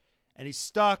 and he's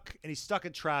stuck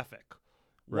in traffic,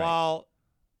 Right. while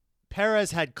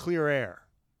Perez had clear air.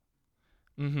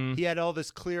 Mm-hmm. He had all this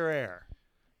clear air,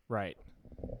 Right.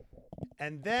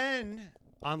 and then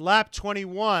on lap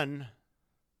 21,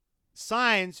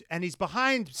 Sainz, and he's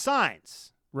behind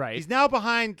Sainz. Right. He's now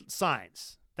behind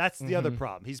Sainz. That's the other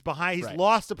problem. He's behind. He's Right.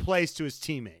 lost a place to his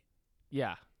teammate.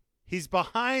 Yeah. He's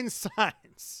behind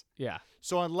Sainz. Yeah.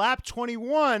 So on lap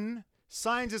 21,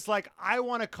 Sainz is like, I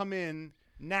want to come in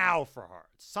now for hards.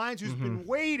 Sainz, who's been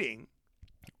waiting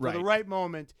for the right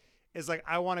moment, is like,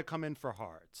 I want to come in for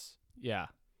hards. Yeah.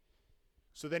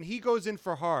 So then he goes in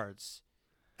for hards.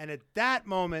 And at that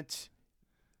moment,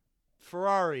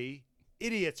 Ferrari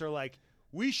idiots are like,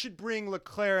 we should bring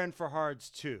Leclerc in for hards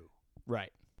too.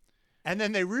 Right. And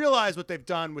then they realize what they've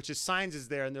done, which is Sainz is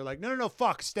there, and they're like, no,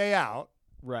 fuck, stay out.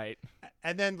 Right.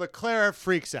 And then Leclerc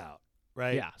freaks out,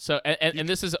 right? Yeah. So and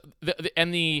this is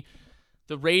the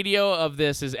radio of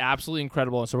this is absolutely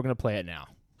incredible, and so we're gonna play it now.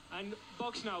 And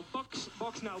box now, box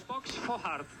for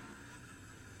hard.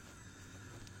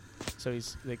 So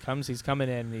he's coming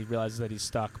in, and he realizes that he's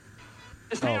stuck.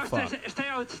 Stay Oh, out, fuck. stay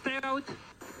out.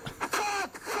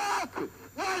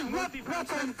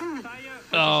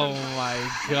 Oh my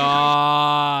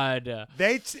God.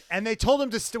 They told him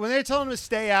to when they told him to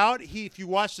stay out. If you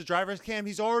watch the driver's cam,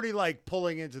 he's already like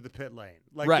pulling into the pit lane,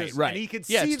 like Right. and he can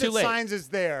Yeah, see it's that too late. Sainz is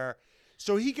there,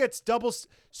 so he gets double.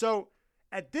 So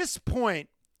at this point,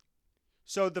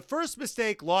 so the first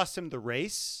mistake lost him the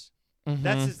race.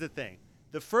 That's the thing.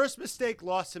 The first mistake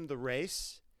lost him the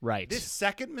race. Right. This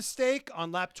second mistake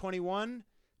on lap 21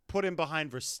 put him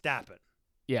behind Verstappen.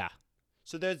 Yeah.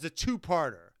 So there's a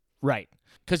 2-parter. Right.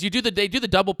 Because they do the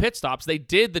double pit stops. They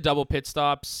did the double pit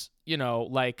stops,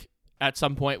 like at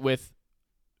some point with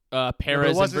Perez But it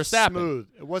and wasn't Verstappen. smooth.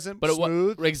 It wasn't But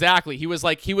smooth. Exactly. He was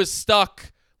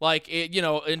stuck, trying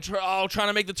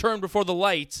to make the turn before the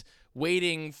light,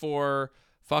 waiting for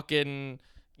fucking,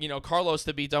 Carlos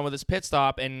to be done with his pit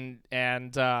stop. And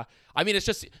I mean, it's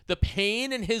just the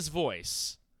pain in his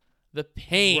voice. The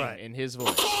pain Right. in his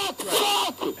voice.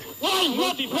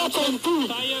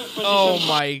 Oh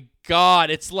my God.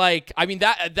 It's like, I mean,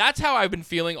 that's how I've been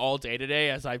feeling all day today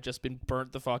as I've just been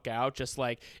burnt the fuck out. Just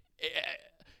like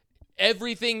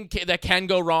everything that can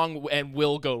go wrong and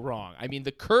will go wrong. I mean,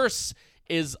 the curse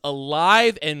is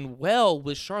alive and well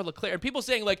with Charles Leclerc. And people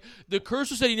saying, like, the curse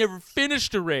was that he never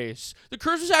finished a race. The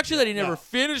curse was actually that he never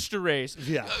finished a race.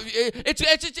 Yeah.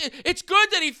 It's good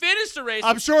that he finished a race.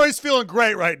 I'm sure he's feeling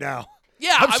great right now.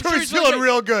 Yeah, I'm sure he's feeling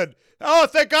real good. Oh,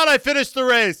 thank God I finished the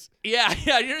race. Yeah.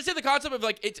 You understand the concept of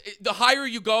like the higher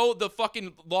you go, the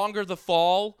fucking longer the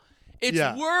fall. It's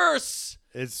worse.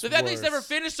 It's the fact that he's never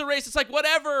finished the race, it's like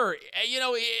whatever.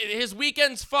 His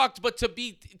weekend's fucked, but to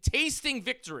be tasting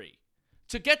victory,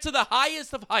 to get to the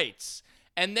highest of heights,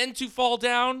 and then to fall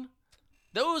down,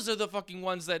 those are the fucking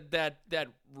ones that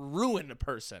ruin a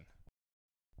person.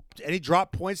 And he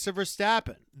dropped points to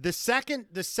Verstappen. The second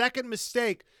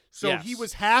mistake, so he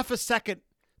was half a second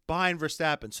behind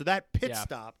Verstappen. So that pit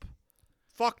stop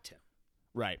fucked him.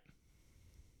 Right.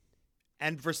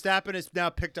 And Verstappen has now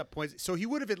picked up points. So he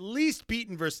would have at least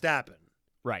beaten Verstappen.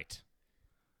 Right.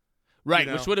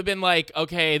 Right, which would have been like,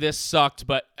 okay, this sucked,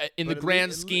 but in the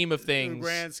grand scheme of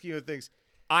things,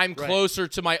 I'm closer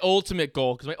to my ultimate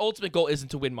goal, because my ultimate goal isn't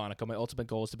to win Monaco. My ultimate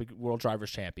goal is to be World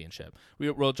Drivers' Championship.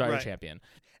 World Driver Champion.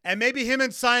 And maybe him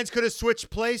and Sainz could have switched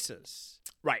places.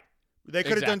 Right. They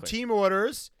could have done team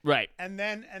orders. Right. And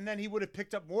then he would have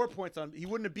picked up more points he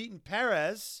wouldn't have beaten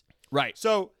Perez. Right.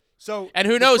 So and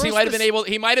who knows? He might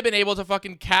have been able to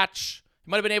fucking catch.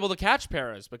 He might have been able to catch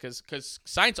Perez because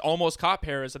Sainz almost caught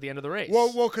Perez at the end of the race.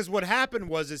 Well, because what happened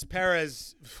was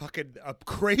Perez fucking a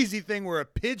crazy thing where a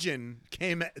pigeon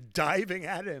came diving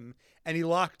at him and he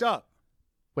locked up.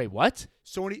 Wait, what?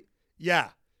 So when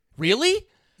really?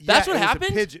 That's what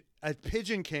happened. A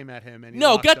pigeon came at him and he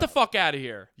no, locked get up. the fuck out of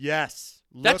here. Yes,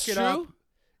 that's Look it true. Up.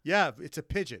 Yeah, it's a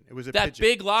pigeon. It was a that pigeon.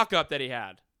 big lockup that he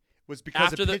had was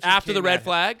because after the red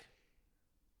flag.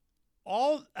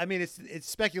 It's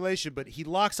speculation, but he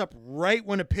locks up right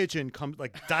when a pigeon comes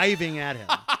like diving at him.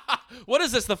 What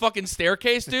is this? The fucking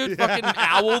staircase, dude? Fucking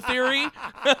owl theory?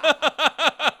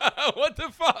 What the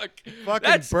fuck?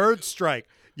 Fucking bird strike.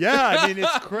 Yeah,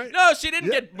 it's crazy. No, she didn't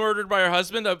get murdered by her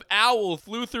husband. An owl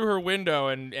flew through her window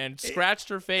and scratched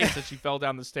her face as she fell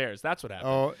down the stairs. That's what happened.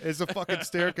 Oh, it's a fucking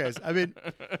staircase.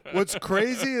 What's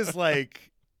crazy is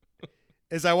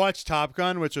I watched Top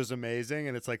Gun, which was amazing,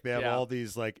 and it's like they have all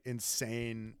these like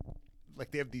insane,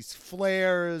 like they have these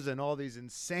flares and all these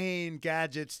insane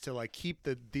gadgets to like keep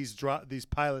these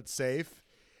pilots safe.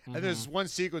 Mm-hmm. And there's one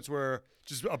sequence where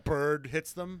just a bird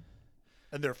hits them,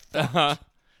 and they're fucked.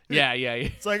 Yeah.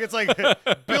 It's like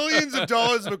billions of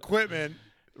dollars of equipment,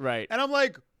 right? And I'm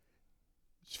like,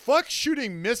 fuck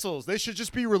shooting missiles. They should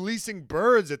just be releasing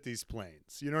birds at these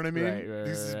planes. You know what I mean? Right,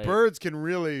 these birds can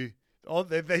really.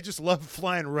 They just love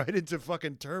flying right into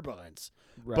fucking turbines.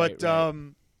 Right, but I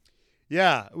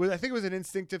think it was an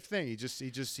instinctive thing. He just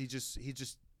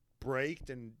braked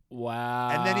and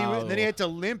and then he had to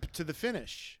limp to the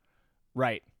finish.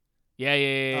 Right.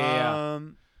 Yeah.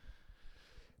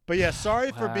 But yeah,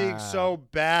 sorry for being so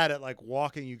bad at like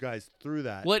walking you guys through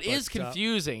that. Well, it is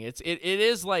confusing. It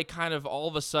is like kind of all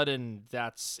of a sudden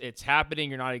it's happening.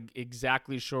 You're not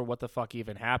exactly sure what the fuck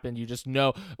even happened. You just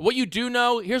know what you do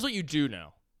know. Here's what you do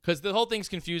know, because the whole thing's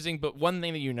confusing. But one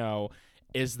thing that you know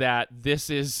is that this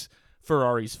is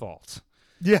Ferrari's fault.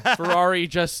 Yeah, Ferrari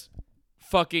just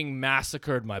fucking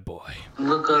massacred my boy.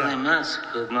 Look how they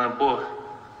massacred my boy.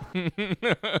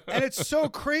 And it's so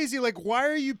crazy. Like, why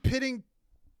are you pitting?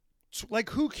 Like,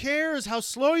 who cares how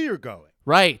slow you're going?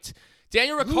 Right.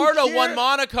 Daniel Ricciardo won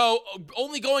Monaco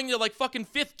only going to like fucking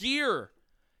fifth gear.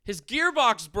 His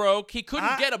gearbox broke. He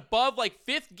couldn't get above like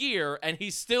fifth gear, and he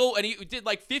did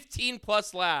like 15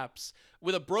 plus laps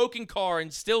with a broken car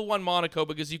and still won Monaco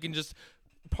because you can just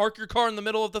park your car in the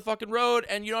middle of the fucking road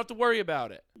and you don't have to worry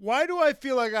about it. Why do I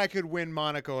feel like I could win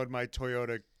Monaco in my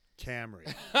Toyota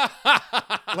Camry?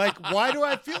 Like, why do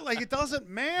I feel like it doesn't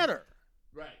matter?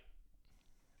 Right.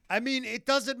 It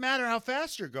doesn't matter how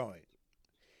fast you're going.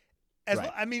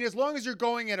 As long as you're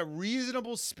going at a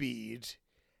reasonable speed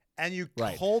and you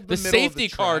hold the middle safety of the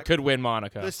track, car could win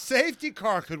Monaco. The safety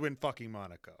car could win fucking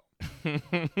Monaco.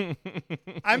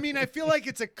 I feel like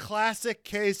it's a classic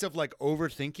case of like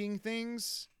overthinking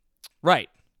things. Right.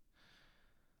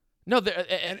 No,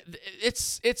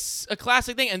 it's a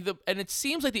classic thing, and it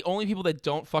seems like the only people that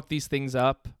don't fuck these things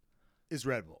up is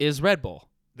Red Bull.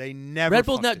 They never.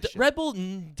 Red Bull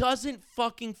doesn't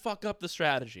fucking fuck up the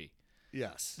strategy.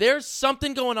 Yes. There's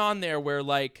something going on there where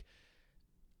like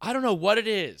I don't know what it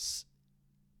is,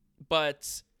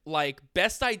 but like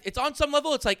it's on some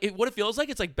level. It's like what it feels like.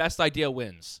 It's like best idea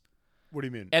wins. What do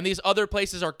you mean? And these other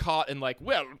places are caught in like,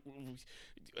 well,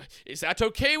 is that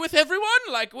okay with everyone?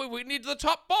 Like we need the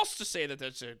top boss to say that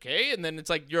that's okay. And then it's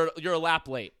like you're a lap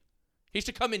late. He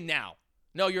should come in now.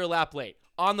 No, you're a lap late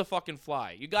on the fucking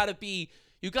fly. You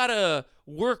gotta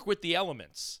work with the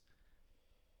elements.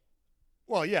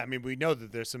 Well, yeah, we know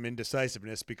that there's some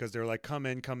indecisiveness because they're like, come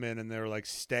in, and they're like,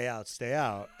 stay out.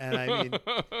 And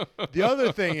the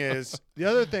other thing is,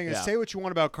 say what you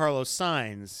want about Carlos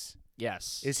Sainz.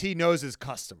 Yes. is he knows his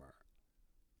customer.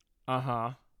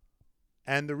 Uh-huh.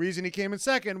 And the reason he came in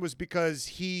second was because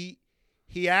he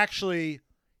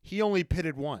only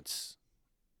pitted once.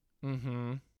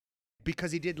 Mm-hmm.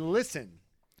 Because he didn't listen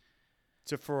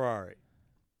to Ferrari.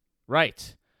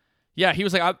 Right. Yeah, he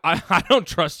was like, I don't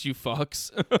trust you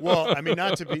fucks. Well, I mean,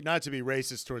 not to be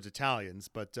racist towards Italians,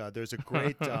 but there's a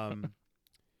great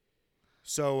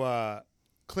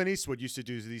Clint Eastwood used to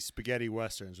do these spaghetti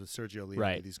westerns with Sergio Leone,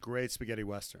 Right. these great spaghetti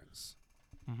westerns.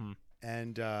 Mm-hmm.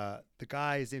 And the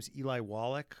guy, his name's Eli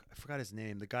Wallach. I forgot his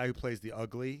name. The guy who plays the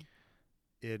ugly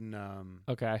in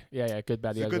Okay. Yeah. Good,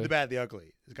 bad, the The ugly. Good, the Bad, the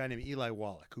Ugly. There's a guy named Eli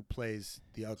Wallach who plays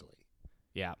the ugly.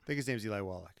 Yeah. I think his name's Eli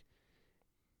Wallach.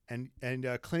 And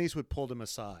Clint Eastwood pulled him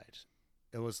aside.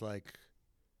 It was like,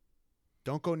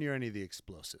 don't go near any of the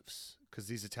explosives because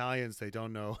these Italians, they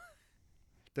don't know.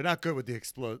 They're not good with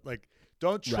the Like,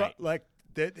 don't try. Right. Like,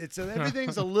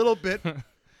 everything's a little bit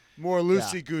more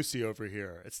loosey goosey over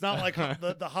here. It's not like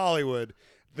the Hollywood.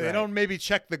 They Right. don't maybe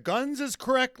check the guns as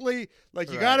correctly. Like,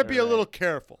 you got to be a little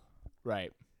careful.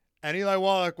 Right. And Eli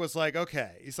Wallach was like,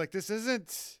 okay. He's like, this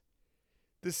isn't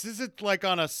like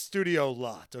on a studio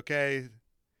lot, okay?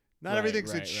 Not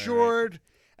everything's insured.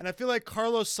 And I feel like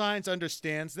Carlos Sainz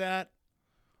understands that.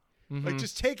 Mm-hmm. Like,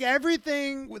 just take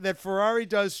everything that Ferrari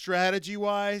does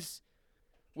strategy-wise.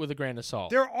 With a grain of salt.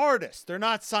 They're artists. They're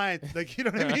not science. Like, you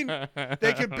know what I mean?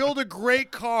 They can build a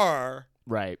great car,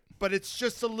 Right. but it's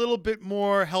just a little bit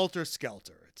more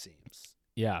helter-skelter, it seems.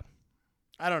 Yeah.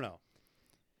 I don't know.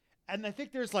 And I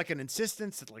think there's like an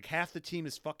insistence that like half the team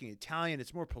is fucking Italian.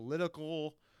 It's more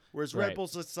political. Whereas Red Right.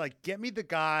 Bull's just like, get me the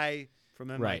guy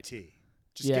from MIT. Right.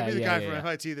 Just Yeah, give me the yeah, guy from yeah.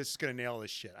 MIT that's just going to nail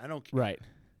this shit. I don't care. Right.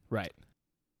 Right.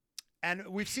 And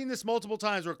we've seen this multiple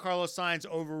times where Carlos Sainz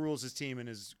overrules his team and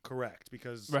is correct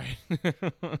because Right.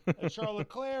 and Charles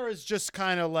Leclerc is just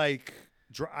kind of like,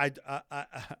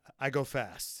 I go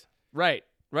fast. Right.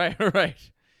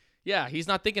 Yeah, he's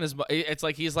not thinking as much. It's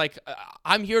like he's like,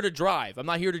 I'm here to drive. I'm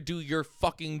not here to do your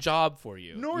fucking job for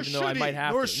you. Nor even should though I he. might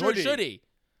have Nor to. should he.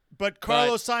 But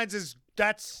Carlos Sainz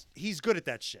he's good at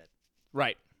that shit.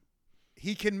 Right.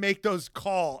 He can make those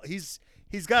calls. He's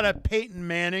got a Peyton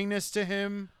Manningness to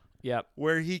him. Yep.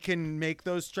 Where he can make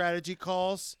those strategy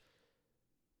calls.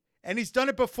 And he's done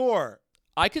it before.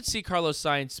 I could see Carlos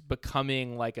Sainz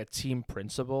becoming like a team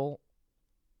principal.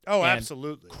 Oh, and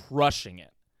absolutely. Crushing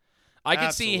it. I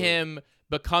could see him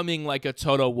becoming like a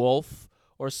Toto Wolff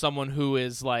or someone who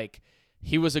is like,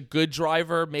 he was a good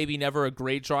driver, maybe never a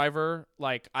great driver.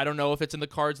 Like, I don't know if it's in the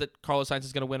cards that Carlos Sainz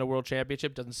is going to win a world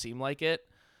championship. Doesn't seem like it.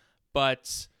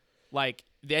 But like,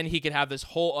 then he could have this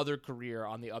whole other career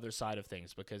on the other side of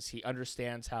things because he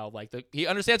understands how he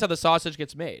understands how the sausage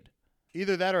gets made.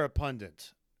 Either that or a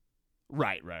pundit.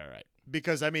 Right.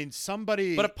 Because, I mean,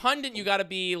 somebody... But a pundit, you got to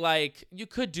be like, you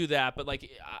could do that, but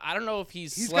like, I don't know if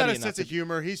he's got a enough sense of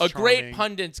humor. He's a charming. great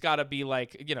pundit's got to be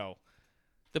like, you know,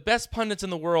 the best pundits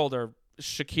in the world are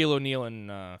Shaquille O'Neal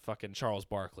and fucking Charles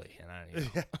Barkley.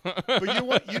 And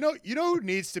But you know who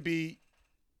needs to be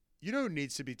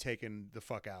taken the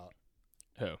fuck out?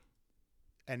 Who?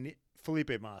 And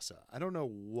Felipe Massa. I don't know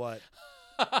what.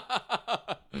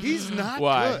 He's not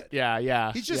Why? good.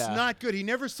 Yeah. He's just not good. He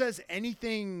never says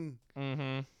anything.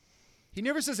 Mm-hmm. He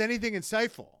never says anything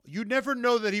insightful. You'd never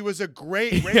know that he was a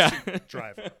great racing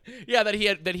driver. Yeah,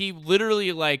 that he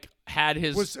literally like had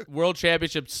his world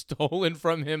championship stolen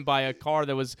from him by a car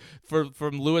that was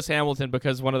from Lewis Hamilton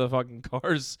because one of the fucking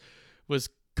cars was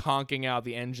conking out.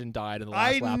 The engine died in the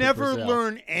last lap I of never Brazil.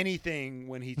 learn anything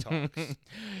when he talks.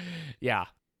 Yeah.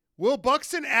 Will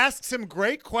Buxton asks him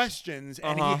great questions,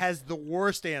 and he has the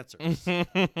worst answers. And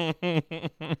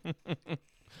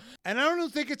I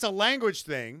don't think it's a language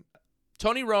thing.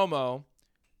 Tony Romo,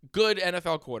 good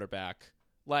NFL quarterback,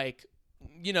 like,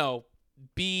 you know,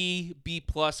 B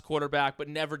plus quarterback, but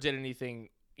never did anything,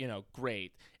 you know,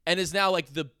 great, and is now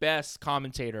like the best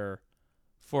commentator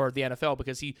for the NFL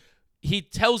because he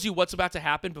tells you what's about to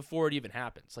happen before it even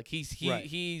happens. Like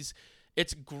he's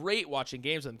it's great watching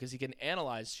games with him because he can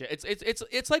analyze shit.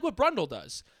 It's like what Brundle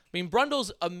does. I mean,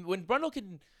 Brundle's when Brundle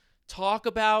can talk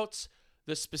about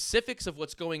the specifics of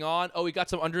what's going on. Oh, he got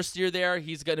some understeer there.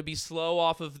 He's going to be slow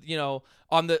off of, you know,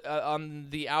 on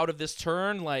the out of this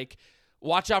turn. Like,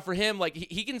 watch out for him. Like,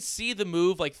 he can see the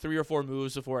move like 3 or 4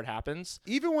 moves before it happens.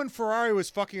 Even when Ferrari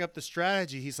was fucking up the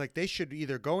strategy, he's like, they should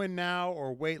either go in now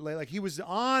or wait late. Like, he was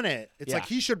on it. It's like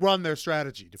he should run their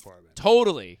strategy department.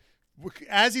 Totally.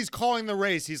 As he's calling the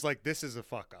race, he's like, this is a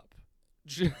fuck up.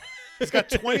 He's got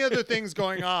 20 other things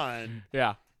going on.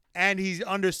 Yeah. And he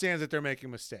understands that they're making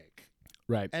a mistake.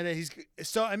 Right. And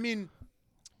I mean,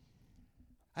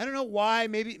 I don't know why.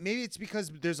 Maybe it's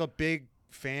because there's a big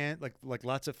fan, like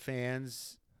lots of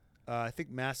fans. I think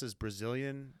Massa's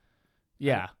Brazilian.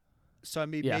 Yeah. So I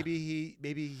mean, Yeah.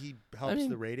 maybe he helps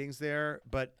the ratings there,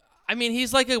 but I mean,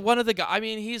 he's like one of the guys. I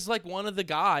mean, he's like one of the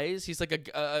guys. He's like he's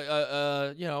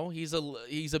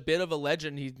a bit of a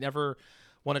legend. He's never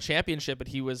won a championship, but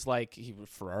he was a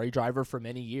Ferrari driver for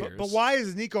many years. But why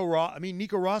is Nico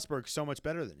Rosberg so much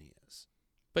better than he is?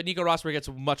 But Nico Rosberg gets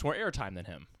much more airtime than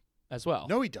him as well.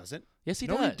 No, he doesn't. Yes, he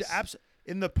does.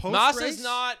 In the post Massa's race,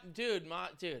 not, dude.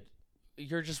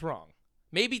 You're just wrong.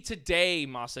 Maybe today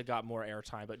Massa got more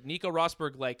airtime, but Nico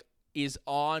Rosberg is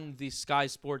on the Sky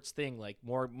Sports thing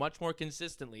much more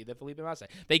consistently than Felipe Massa.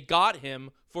 They got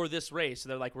him for this race, so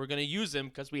they're like, we're gonna use him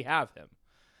because we have him.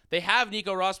 They have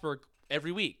Nico Rosberg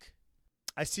every week.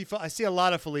 I see a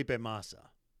lot of Felipe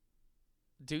Massa.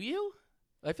 Do you?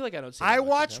 I feel like I don't see. I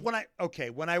watch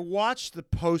when I watch the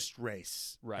post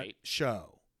race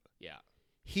show. Yeah,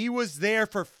 he was there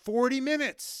for 40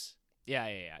 minutes.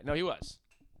 Yeah. No, he was.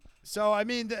 So I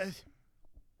mean, I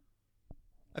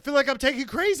feel like I'm taking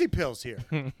crazy pills here.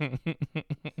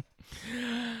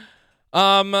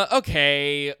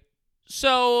 Okay.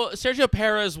 So Sergio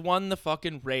Perez won the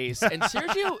fucking race, and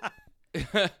Sergio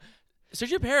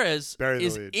Perez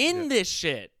is in this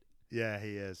shit. Yeah,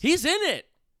 he is. He's in it.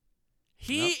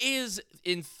 He is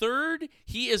in third.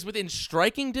 He is within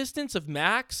striking distance of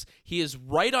Max. He is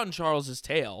right on Charles's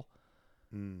tail.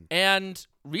 And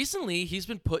recently, he's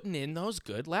been putting in those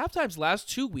good lap times. Last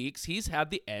 2 weeks, he's had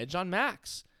the edge on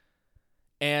Max.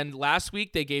 And last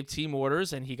week, they gave team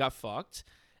orders, and he got fucked.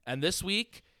 And this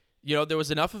week, there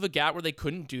was enough of a gap where they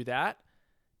couldn't do that.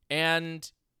 And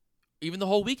even the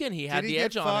whole weekend, he had the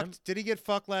edge on him. Did he get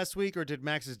fucked last week, or did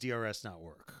Max's DRS not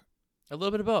work? A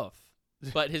little bit of both.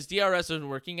 But his DRS wasn't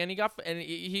working, and he got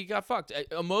fucked.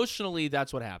 Emotionally,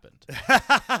 that's what happened.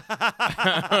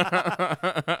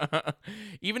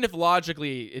 Even if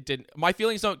logically it didn't. My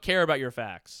feelings don't care about your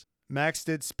facts. Max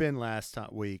did spin last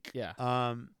week. Yeah.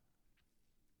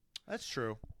 That's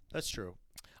true.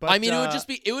 But, I mean,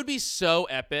 it would be so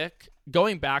epic.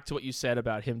 Going back to what you said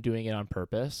about him doing it on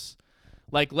purpose.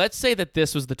 Let's say that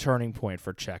this was the turning point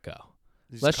for Checo.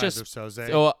 Let's just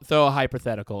throw a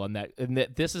hypothetical and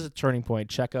that this is a turning point.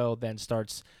 Checo then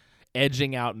starts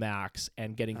edging out Max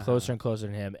and getting closer and closer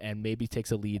to him, and maybe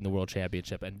takes a lead in the World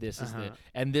Championship. And this is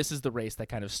the race that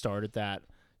kind of started that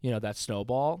that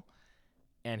snowball.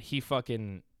 And he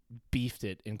fucking beefed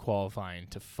it in qualifying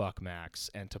to fuck Max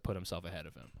and to put himself ahead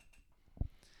of him.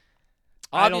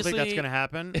 I don't think that's gonna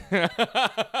happen.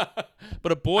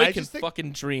 But a boy can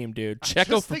fucking dream, dude.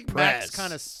 Checo for Perez. Max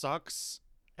kind of sucks.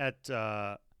 At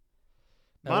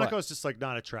Monaco's just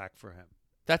not a track for him.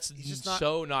 That's just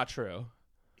not true.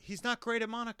 He's not great at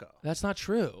Monaco. That's not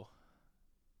true.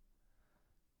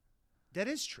 That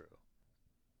is true.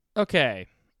 Okay.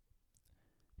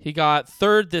 He got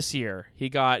third this year. He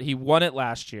won it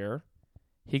last year.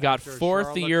 He got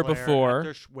fourth the year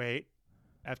before.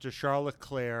 After Charles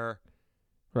Leclerc,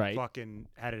 right, fucking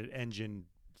had an engine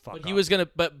fuck up. He was gonna,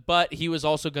 but he was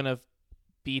also gonna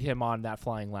beat him on that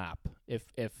flying lap if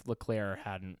Leclerc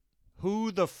hadn't.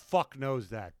 Who the fuck knows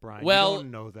that, Brian? Well, you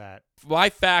don't know that. My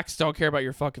facts don't care about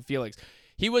your fucking feelings.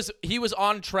 He was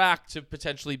on track to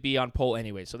potentially be on pole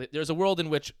anyway. So there's a world in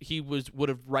which he would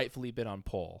have rightfully been on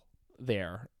pole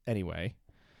there anyway.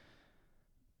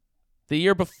 The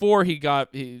year before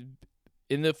in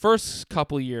the first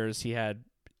couple years he had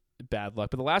bad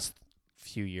luck, but the last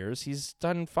few years he's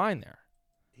done fine there.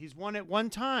 He's won it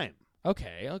one time.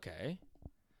 Okay.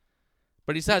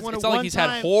 But it's not like he's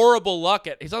had horrible luck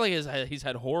at. It's not like he's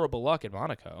had horrible luck at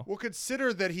Monaco. Well,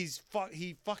 consider that he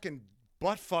fucking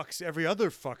butt fucks every other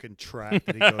fucking track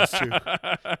that he goes to.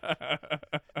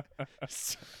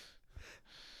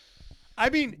 I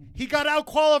mean, he got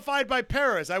out-qualified by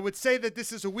Perez. I would say that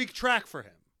this is a weak track for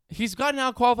him. He's gotten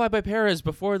out-qualified by Perez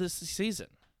before this season.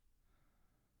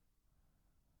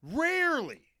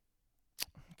 Rarely.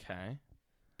 Okay.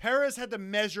 Perez had the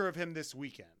measure of him this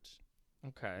weekend.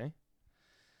 Okay.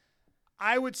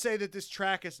 I would say that this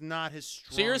track is not his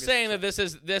strongest. So you're saying that this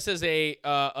is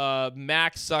a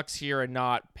Max sucks here and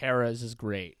not Perez is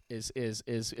great. Which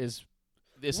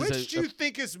do you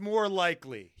think is more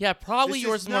likely? Yeah, probably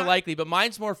yours is more likely, but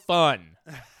mine's more fun.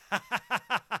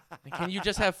 Can you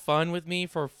just have fun with me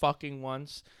for fucking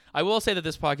once? I will say that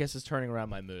this podcast is turning around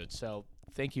my mood, so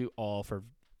thank you all for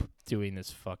doing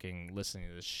this listening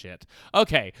to this shit.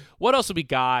 Okay, what else have we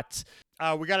got?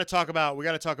 We got to talk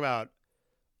about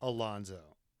Alonso.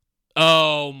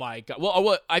 Oh my god.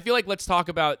 Well, I feel like let's talk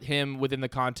about him within the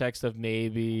context of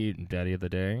maybe Daddy of the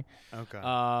Day. Okay.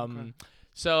 Okay.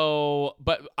 So,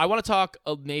 but I want to talk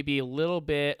maybe a little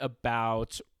bit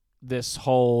about this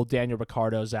whole Daniel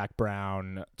Ricciardo, Zach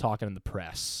Brown talking in the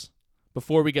press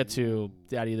before we get to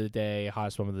Daddy of the Day,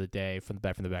 hottest moment of the day, from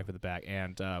the back,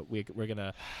 and we're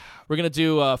gonna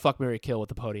do Fuck, Marry, Kill with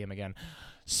the podium again.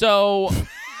 So.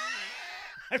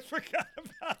 I forgot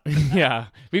about that. Yeah,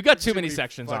 we've got too many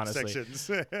sections, honestly.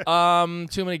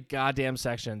 Too many goddamn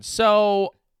sections.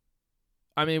 So,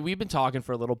 I mean, we've been talking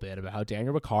for a little bit about how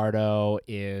Daniel Ricciardo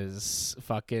is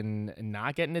fucking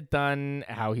not getting it done,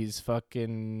 how he's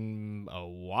fucking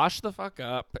washed the fuck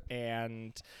up,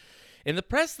 and in the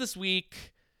press this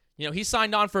week, you know, he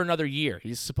signed on for another year.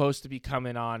 He's supposed to be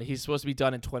coming on. He's supposed to be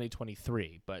done in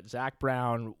 2023. But Zach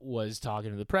Brown was talking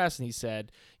to the press, and he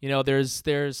said, you know,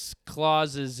 there's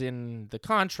clauses in the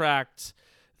contract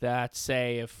that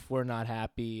say if we're not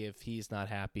happy, if he's not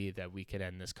happy, that we could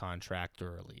end this contract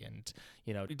early. And,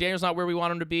 you know, Daniel's not where we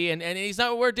want him to be, and he's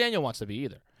not where Daniel wants to be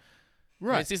either.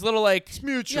 Right. It's these little, like... It's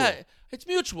mutual. Yeah, it's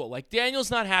mutual. Like,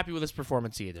 Daniel's not happy with his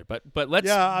performance either. But let's...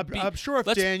 Yeah, I'm sure if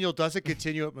Daniel doesn't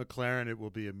continue at McLaren, it will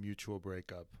be a mutual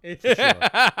breakup. For sure.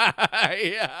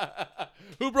 Yeah.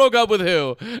 Who broke up with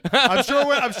who? I'm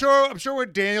sure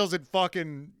when Daniel's in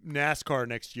fucking NASCAR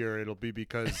next year, it'll be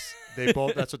because that's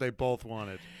what they both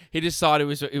wanted. He just thought it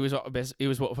was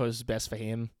what was best for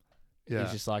him. Yeah.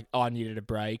 He's just like, oh, I needed a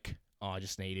break. Oh, I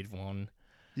just needed one.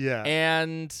 Yeah.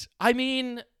 And I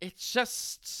mean, it's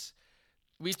just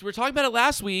we were talking about it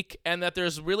last week, and that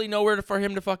there's really nowhere for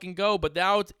him to fucking go. But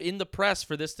now it's in the press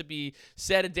for this to be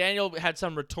said. And Daniel had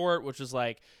some retort, which was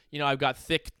like, you know, I've got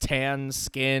thick tan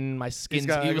skin. My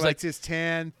skin's he was like his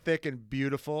tan, thick and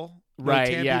beautiful.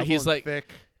 Right? Tan, yeah. He's like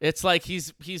thick. It's like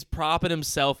he's propping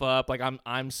himself up, like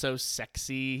I'm so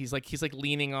sexy. He's like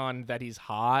leaning on that he's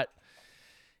hot.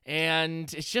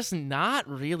 And it's just not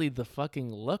really the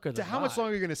fucking look or the How vibe. much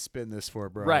longer are you going to spin this for,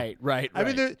 bro? Right. I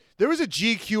mean, there was a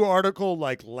GQ article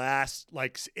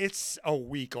it's a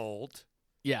week old.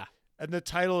 Yeah. And the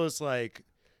title is like,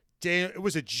 it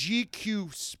was a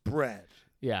GQ spread.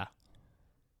 Yeah.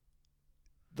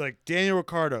 Like Daniel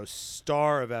Ricciardo,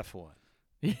 star of F1.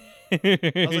 I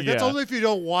was like, that's only if you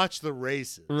don't watch the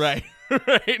races. Right.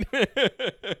 Right.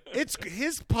 It's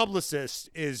his publicist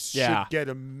should get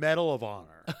a Medal of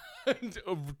Honor.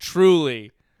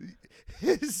 Truly.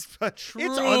 It's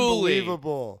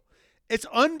unbelievable. It's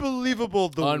unbelievable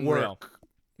the work.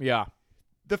 Yeah.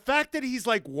 The fact that he's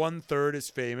like 1/3 as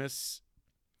famous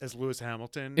as Lewis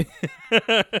Hamilton,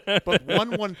 but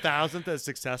 1/1000th as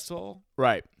successful,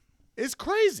 right, is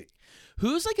crazy.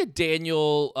 Who's like a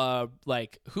Daniel,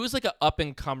 who's like a up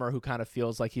and comer who kind of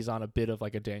feels like he's on a bit of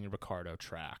like a Daniel Ricciardo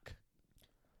track?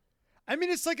 I mean,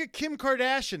 it's like a Kim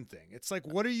Kardashian thing. It's like,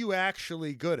 what are you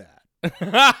actually good at?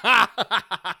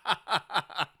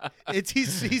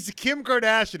 He's Kim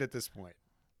Kardashian at this point.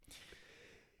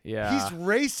 Yeah. He's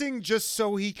racing just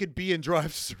so he could be in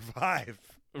Drive to Survive.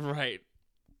 Right.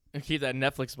 And keep that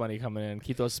Netflix money coming in.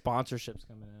 Keep those sponsorships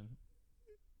coming in.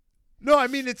 No, I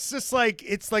mean, it's just like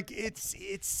he's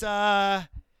a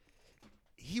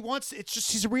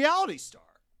reality star.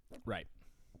 Right.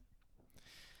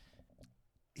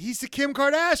 He's the Kim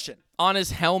Kardashian. On his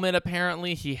helmet,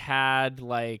 apparently, he had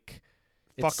like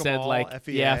fuck 'em all,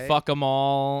 FEA. Yeah, fuck 'em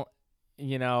all,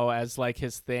 you know, as like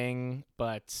his thing.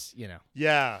 But you know,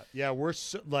 yeah, we're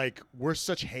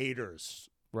such haters,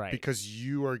 right? Because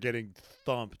you are getting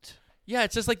thumped. Yeah,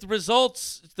 it's just like the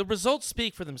results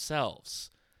speak for themselves.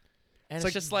 And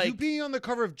it's just like you being on the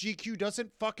cover of GQ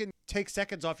doesn't fucking take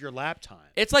seconds off your lap time.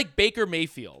 It's like Baker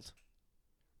Mayfield.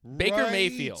 Baker Right.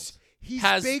 Mayfield. He's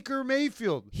Baker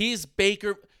Mayfield. He's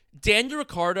Baker. Daniel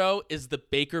Ricciardo is the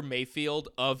Baker Mayfield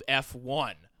of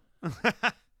F1.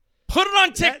 Put it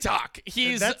on TikTok.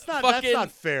 That's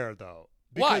not fair though.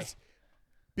 Why?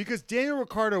 Because Daniel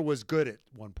Ricciardo was good at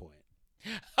one point.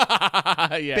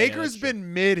 Yeah, Baker's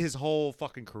been mid his whole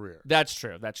fucking career. That's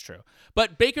true.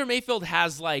 But Baker Mayfield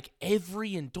has like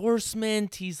every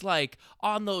endorsement. He's like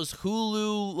on those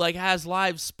Hulu, like has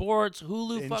live sports.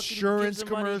 Hulu insurance fucking gives him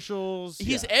commercials.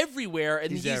 Money. He's everywhere,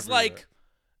 and he's everywhere.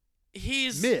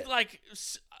 He's mid. like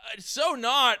so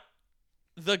not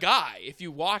the guy. If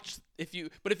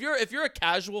you're a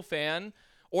casual fan,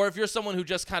 or if you're someone who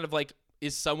just kind of like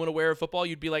is somewhat aware of football,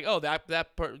 you'd be like, oh, that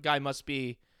guy must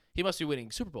be winning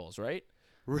Super Bowls, right?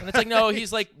 And it's like, no,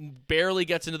 he's like barely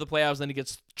gets into the playoffs, then he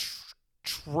gets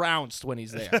trounced when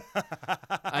he's there.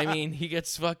 I mean, he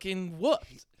gets fucking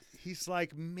whooped. He's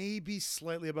like maybe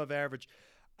slightly above average.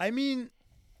 I mean,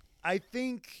 I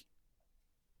think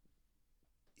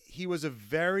he was a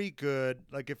very good,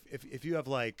 like if you have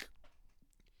like,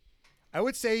 I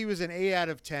would say he was an 8 out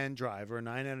of 10 driver, a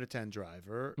 9 out of 10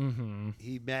 driver. Mm-hmm.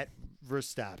 He met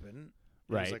Verstappen.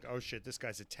 He Right. was like, oh shit, this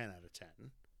guy's a 10 out of 10.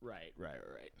 Right.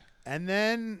 And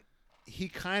then he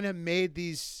kind of made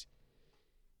these.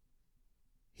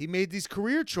 He made these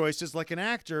career choices like an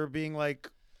actor, being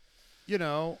like, you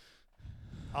know,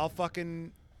 I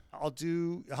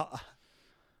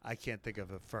can't think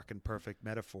of a fucking perfect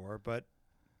metaphor, but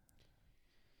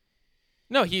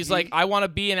No, he's like, I want to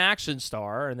be an action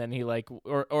star, and then he like,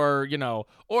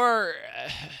 or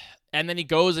and then he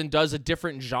goes and does a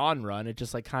different genre, and it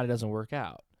just like kind of doesn't work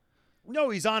out. no,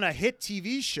 he's on a hit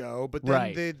TV show, but then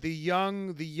Right. the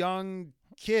young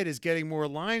kid is getting more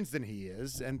lines than he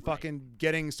is, and fucking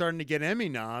starting to get Emmy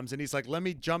noms, and he's like, let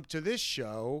me jump to this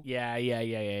show.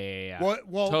 Yeah.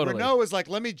 Well, Totally. Renault is like,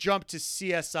 let me jump to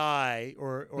CSI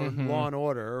or Law and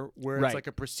Order, where it's Right. like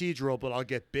a procedural, but I'll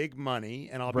get big money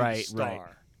and I'll be the Right.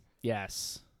 star.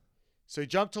 Yes. So he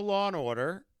jumped to Law and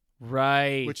Order,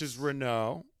 Right. which is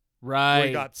Renault. right. Where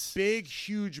he got big,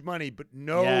 huge money, but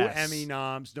no Yes. Emmy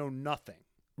noms, no nothing.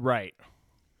 Right.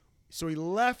 So he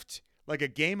left like a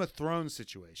Game of Thrones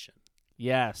situation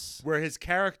Yes. where his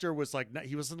character was like,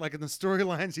 he wasn't like in the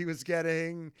storylines he was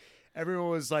getting. Everyone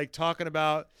was like talking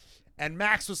about, and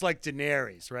Max was like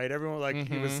Daenerys, right? Everyone like,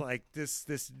 he was like this,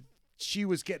 she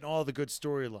was getting all the good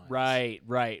storylines. Right.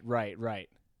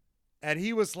 And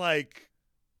he was like,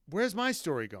 where's my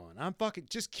story going? I'm fucking,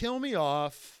 just kill me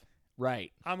off.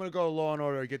 Right. I'm going to go to Law and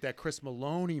Order and get that Chris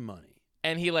Maloney money.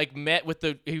 And he like met with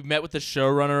the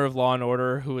showrunner of Law and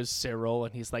Order, who is Cyril,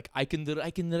 and he's like, I can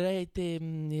write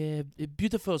a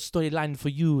beautiful storyline for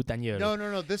you, Daniel.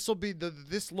 No. This will be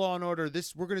this Law and Order.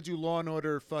 We're gonna do Law and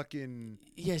Order. Fucking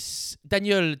Yes,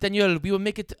 Daniel, we will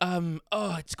make it.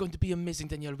 It's going to be amazing,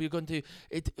 Daniel. We're going to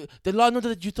the Law and Order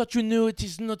that you thought you knew, it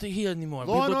is not here anymore.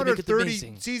 Law and We're going Order to make it 30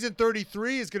 amazing. season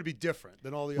 33 is gonna be different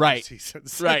than all the other Right.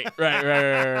 seasons. Right.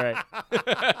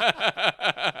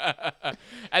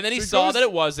 And then he saw that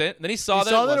it wasn't. Then he saw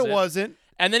that it wasn't.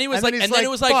 And then he was And like, then he's and then it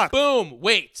like, was like, fuck. boom,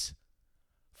 wait.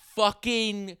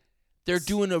 Fucking, they're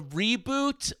doing a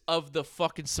reboot of the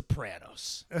fucking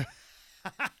Sopranos.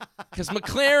 Because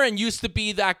McLaren used to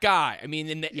be that guy. I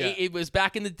mean, it was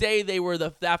back in the day, they were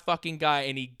that fucking guy.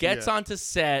 And he gets onto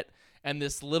set, and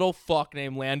this little fuck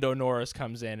named Lando Norris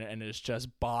comes in and is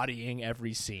just bodying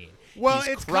every scene. Well,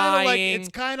 He's it's crying.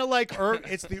 kind of like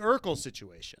it's the Urkel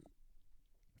situation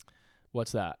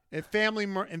What's that? in Family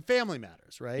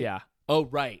Matters, right? Yeah. Oh,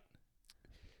 right.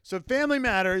 So Family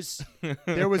Matters,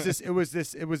 it was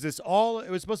supposed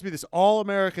to be this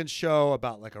all-American show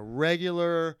about like a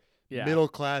regular middle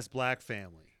class black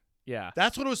family. Yeah.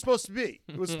 That's what it was supposed to be.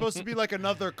 It was supposed to be like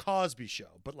another Cosby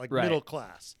show, but like Right. middle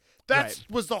class. That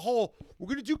was the whole. We're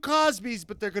gonna do Cosby's,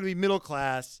 but they're gonna be middle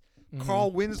class.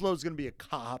 Carl Winslow's gonna be a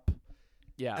cop.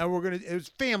 Yeah. And it was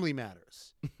Family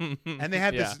Matters. And they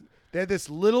had this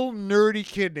little nerdy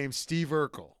kid named Steve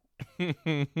Urkel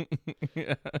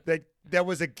that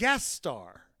was a guest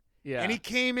star. Yeah. And he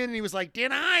came in and he was like,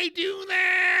 "Did I do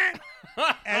that?"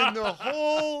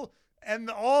 and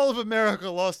all of America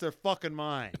lost their fucking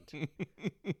mind.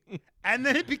 And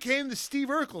then it became the Steve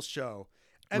Urkel show.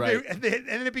 And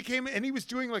and he was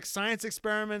doing like science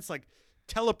experiments, like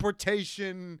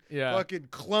teleportation, fucking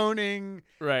cloning.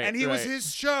 Right. And he was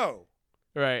his show.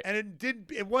 Right. And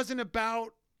it wasn't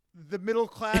about the middle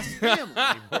class family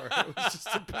anymore.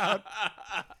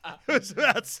 It was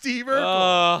about Steve Urkel.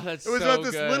 Oh, that's It was so about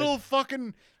this good. little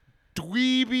fucking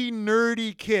dweeby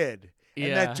nerdy kid.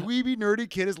 And that dweeby nerdy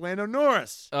kid is Lando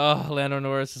Norris. Oh, Lando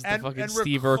Norris is the And fucking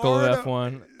Steve Urkel of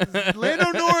F1.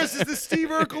 Lando Norris is the Steve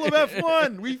Urkel of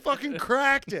F1. We fucking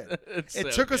cracked it.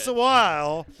 It took us a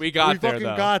while. We got there, fucking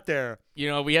though. got there. You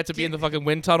know, we had to be in the fucking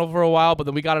wind tunnel for a while, but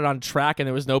then we got it on track and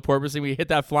there was no porpoising. We hit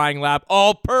that flying lap,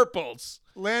 all purples.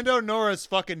 Lando Norris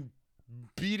fucking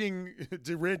beating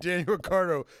Daniel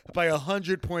Ricciardo by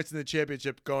 100 points in the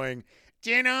championship going,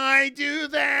 "Did I do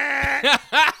that?"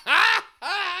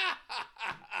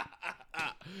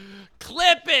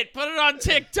 Clip it. Put it on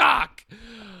TikTok.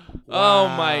 Wow. Oh,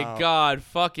 my God.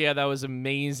 Fuck yeah, that was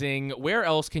amazing. Where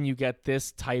else can you get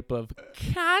this type of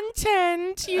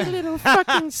content, you little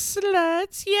fucking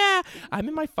sluts? Yeah. I'm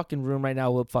in my fucking room right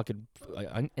now,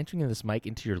 I'm entering this mic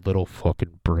into your little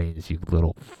fucking brains, you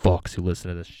little fucks who listen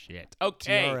to this shit.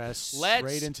 Okay. DRS let's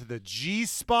straight into the G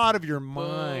spot of your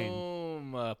mind.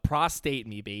 Boom. Prostate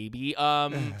me, baby.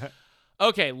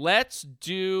 Okay, let's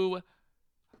do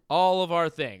all of our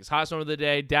things. Hottest moment of the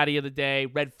day, daddy of the day,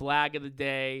 red flag of the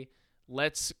day.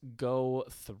 Let's go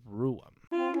through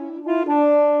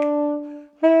them.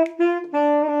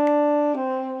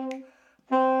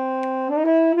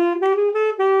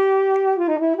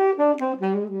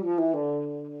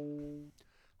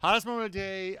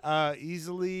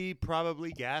 easily,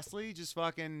 probably Gasly, just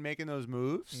fucking making those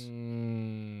moves.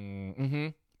 Mm-hmm.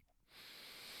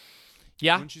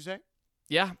 Yeah. Wouldn't you say?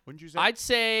 Yeah. Wouldn't you say? I'd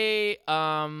say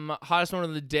hottest moment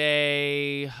of the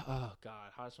day. Oh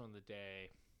God, hottest moment of the day.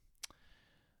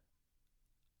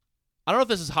 I don't know if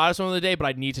this is hottest moment of the day, but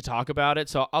I need to talk about it,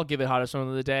 so I'll give it hottest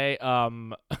moment of the day.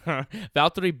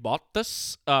 Valtteri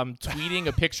Bottas tweeting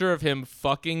a picture of him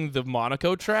fucking the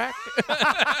Monaco track.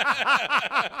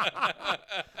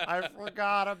 I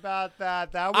forgot about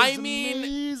that. That was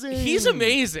amazing. He's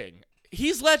amazing.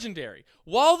 He's legendary.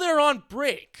 While they're on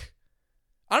break,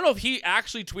 I don't know if he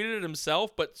actually tweeted it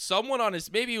himself, but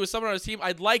maybe it was someone on his team.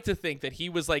 I'd like to think that he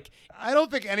was like. I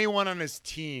don't think anyone on his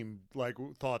team like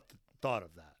thought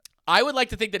of that. I would like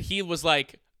to think that he was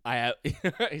like,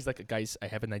 he's like, guys, I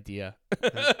have an idea.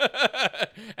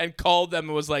 And called them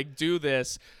and was like, do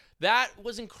this. That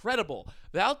was incredible.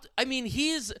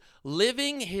 He's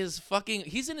living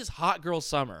he's in his hot girl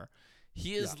summer.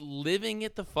 He is living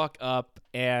it the fuck up,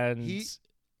 and he's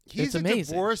it's a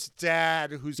amazing. divorced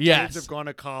dad whose kids have gone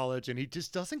to college, and he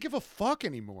just doesn't give a fuck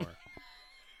anymore.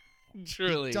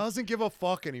 Truly. He doesn't give a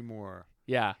fuck anymore.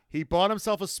 Yeah. He bought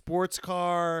himself a sports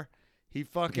car. He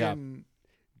fucking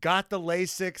got the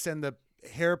Lasix and the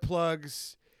hair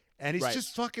plugs, and he's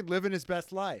just fucking living his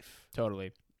best life.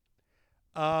 Totally.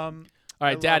 All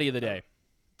right, Daddy of the Day.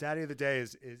 Daddy of the Day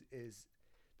is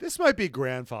this might be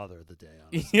Grandfather of the Day,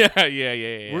 honestly.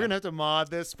 Yeah. We're gonna have to mod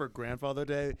this for Grandfather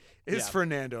Day. Is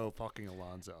Fernando fucking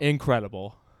Alonso.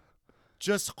 Incredible.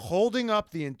 Just holding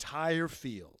up the entire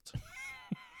field.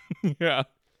 Yeah.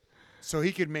 So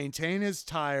he could maintain his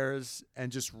tires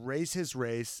and just race his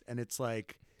race. And it's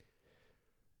like,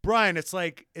 Brian,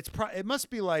 it must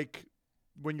be like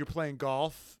when you're playing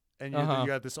golf and you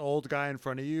got this old guy in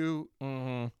front of you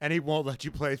and he won't let you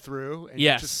play through and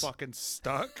you're just fucking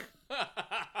stuck.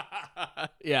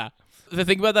 Yeah. The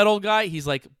thing about that old guy, he's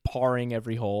like parring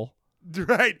every hole.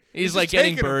 Right. He's like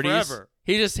getting birdies.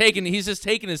 He's just taking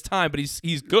his time, but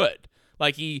he's good.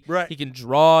 Like he can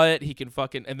draw it, he can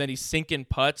fucking, and then he's sinking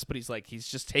putts, but he's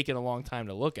just taking a long time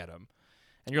to look at him.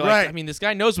 And you're like, I mean, this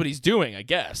guy knows what he's doing, I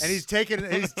guess. And he's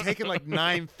taking like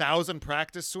 9,000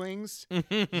 practice swings.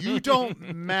 You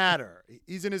don't matter.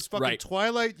 He's in his fucking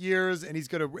twilight years, and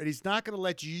he's not gonna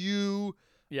let you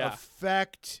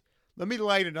affect. Let me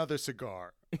light another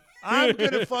cigar. I'm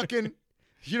gonna fucking,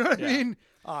 you know what I mean?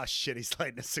 Oh shit, he's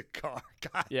lighting a cigar.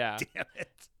 God damn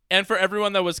it. And for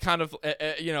everyone that was kind of,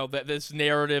 this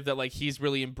narrative that like he's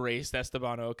really embraced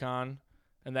Esteban Ocon,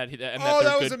 and that they're that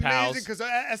was good amazing pals. because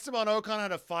Esteban Ocon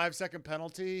had a 5-second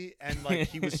penalty, and like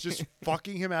he was just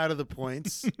fucking him out of the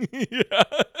points. Yeah.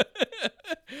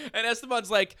 And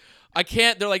Esteban's like, I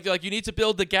can't. They're like, you need to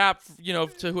build the gap,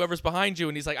 to whoever's behind you,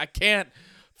 and he's like, I can't.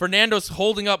 Fernando's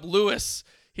holding up Lewis.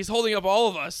 He's holding up all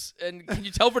of us. And can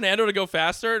you tell Fernando to go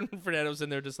faster? And Fernando's in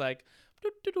there just like.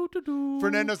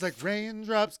 Fernando's like,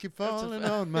 raindrops keep falling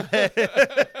on my head.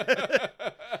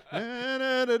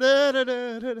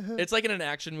 It's like in an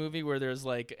action movie where there's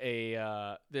like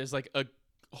a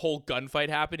whole gunfight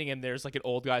happening, and there's like an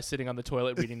old guy sitting on the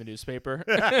toilet reading the newspaper.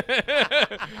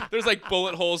 There's like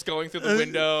bullet holes going through the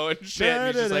window and shit.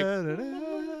 And he's just like,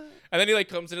 and then he like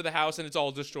comes into the house and it's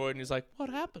all destroyed, and he's like,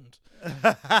 what happened?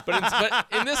 But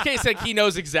in this case, like he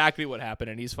knows exactly what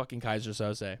happened, and he's fucking Kaiser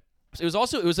Soze. It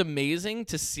was amazing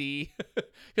to see,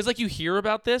 because like you hear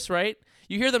about this, right?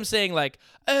 You hear them saying like,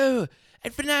 oh,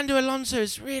 and Fernando Alonso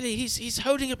is really he's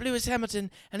holding up Lewis Hamilton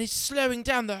and he's slowing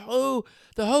down the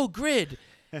whole grid.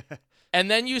 And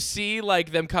then you see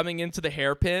like them coming into the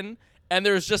hairpin, and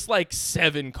there's just like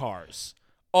 7 cars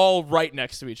all right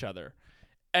next to each other,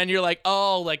 and you're like,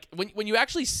 oh, like when you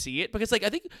actually see it, because like I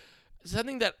think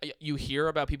something that you hear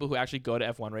about people who actually go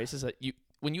to F1 races, that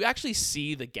when you actually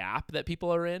see the gap that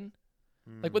people are in.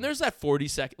 Like when there's that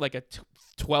 40-second, like a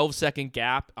 12-second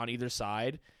gap on either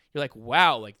side, you're like,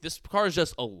 wow, like this car is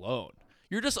just alone.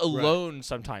 You're just alone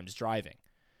sometimes driving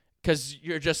because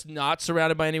you're just not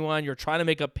surrounded by anyone. You're trying to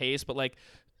make up pace, but like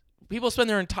people spend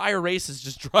their entire races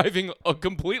just driving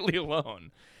completely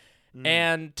alone.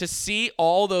 And to see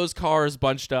all those cars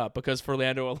bunched up because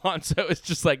Fernando Alonso is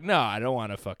just like, no, I don't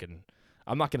want to fucking.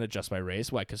 I'm not going to adjust my race.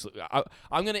 Why? Because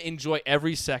I'm going to enjoy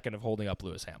every second of holding up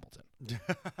Lewis Hamilton.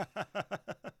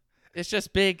 It's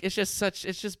just big. It's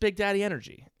just Big Daddy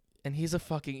energy. And he's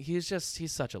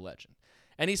such a legend.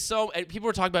 And people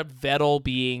were talking about Vettel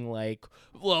being like,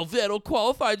 well, Vettel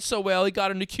qualified so well. He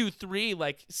got into Q3.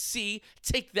 Like, see,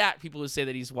 take that. People who say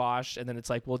that he's washed. And then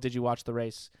it's like, well, did you watch the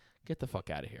race? Get the fuck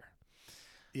out of here.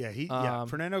 Yeah,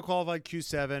 Fernando qualified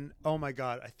Q7. Oh my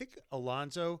God. I think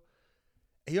Alonso,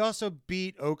 he also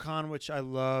beat Ocon, which I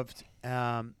loved.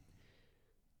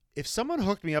 if someone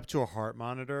hooked me up to a heart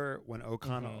monitor when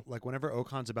Ocon, Mhm. like whenever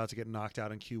Ocon's about to get knocked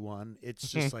out in Q1,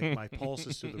 it's just like my pulse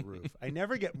is through the roof. I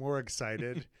never get more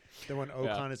excited than when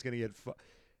Ocon is going to get.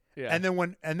 Yeah. And then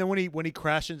when he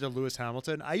crashed into Lewis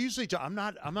Hamilton, I'm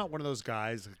not one of those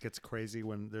guys that gets crazy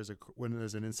when there's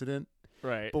an incident.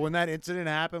 Right. But when that incident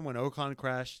happened, when Ocon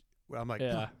crashed, I'm like,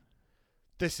 Yeah.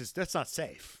 that's not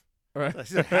safe. Right.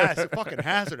 It's a fucking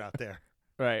hazard out there.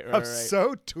 Right. I'm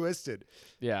so twisted.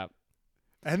 Yeah.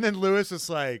 And then Lewis was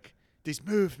like, these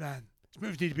moves, man. These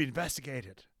moves need to be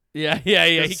investigated. Yeah. He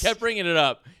Yes. kept bringing it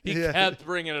up. He's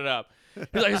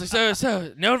like,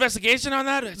 so no investigation on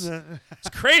that? It's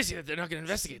crazy that they're not going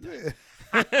to investigate that.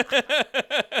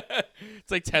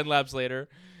 It's like 10 laps later.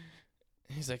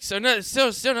 He's like, still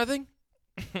nothing?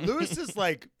 Lewis is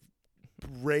like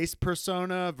race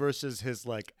persona versus his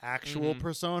like actual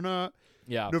persona.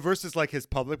 Yeah. No, versus like his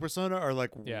public persona are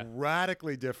like Yeah.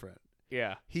 radically different.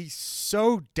 Yeah. He's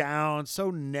so down,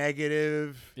 so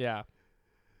negative. Yeah.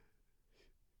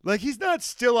 Like he's not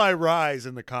Still I Rise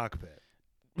in the cockpit.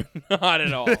 Not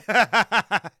at all.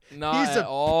 Not He's at a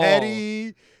all.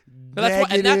 petty,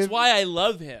 That's why I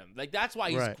love him. Like that's why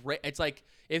he's Right. great. It's like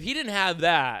if he didn't have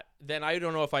that, then I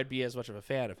don't know if I'd be as much of a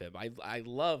fan of him. I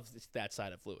love that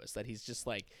side of Lewis. That he's just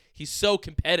like he's so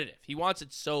competitive. He wants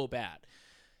it so bad.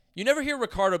 You never hear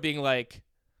Ricardo being like,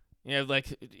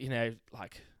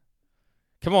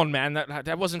 come on, man,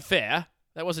 that wasn't fair.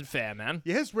 That wasn't fair, man.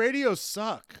 Yeah, his radios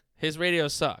suck. His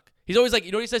radios suck. He's always like,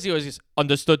 you know what he says? He always goes,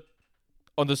 understood.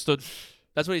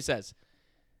 That's what he says.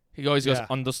 He always goes, Yeah.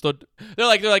 understood. They're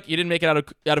like, you didn't make it out of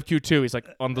Q2. He's like,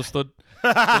 understood.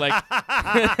 they're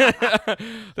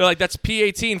like, that's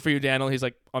P18 for you, Daniel. He's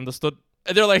like, understood.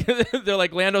 And they're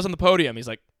like, Lando's on the podium. He's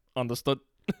like, understood.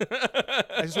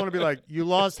 I just want to be like, you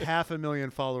lost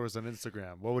 500,000 followers on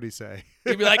Instagram. What would he say?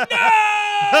 He'd be like,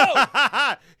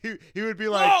 no! he would be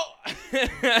like, No!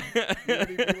 What would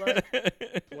he be like?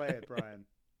 Play it, Brian.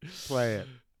 Play it.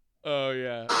 Oh,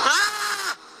 yeah.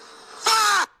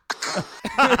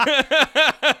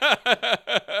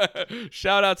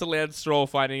 Shout out to Lance Stroll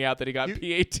finding out that he got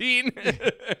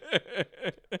P18.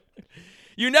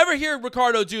 You never hear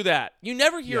Ricardo do that. You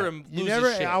never hear him lose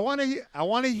his shit. I want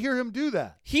to hear him do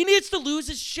that. He needs to lose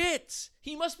his shit.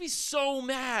 He must be so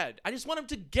mad. I just want him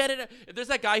to get it. There's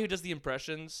that guy who does the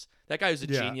impressions. That guy who's a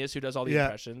genius who does all the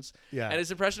impressions. Yeah. And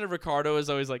his impression of Ricardo is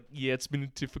always like, yeah, it's been a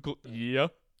difficult year.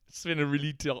 It's been a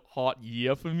really hot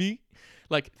year for me.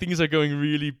 Like, things are going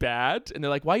really bad. And they're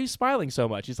like, why are you smiling so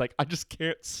much? He's like, I just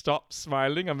can't stop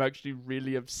smiling. I'm actually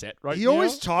really upset right now. He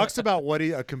always talks about what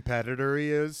a competitor he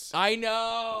is. I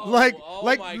know. Like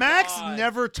my Max God.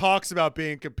 never talks about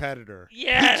being a competitor.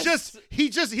 Yes. He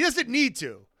doesn't need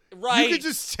to. Right. You can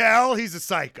just tell he's a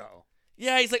psycho.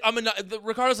 Yeah, he's like,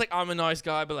 Ricardo's like, I'm a nice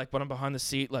guy, but like when I'm behind the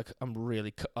seat, like I'm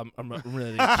really killer. And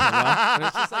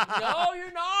it's just like, no,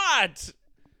 you're not.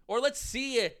 Or let's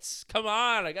see it. Come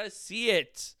on, I gotta see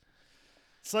it.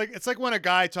 It's like when a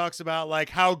guy talks about like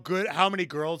how many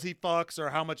girls he fucks or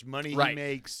how much money he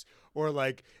makes, or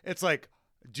like it's like,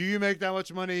 do you make that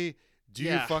much money? Do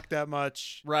you fuck that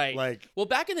much? Right. Like, well,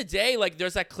 back in the day, like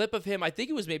there's that clip of him. I think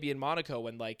it was maybe in Monaco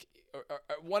when like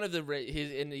one of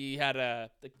he had the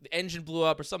engine blew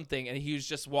up or something, and he was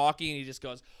just walking and he just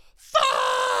goes,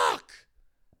 "Fuck!"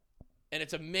 And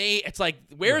it's amazing. It's like,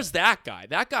 where's that guy?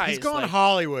 That guy he's is going like,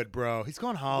 Hollywood, bro. He's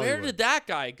going Hollywood. where did that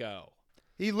guy go?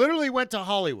 He literally went to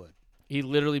Hollywood. He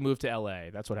literally moved to LA.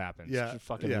 That's what happens. Yeah, You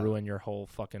fucking yeah. ruin your whole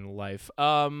fucking life.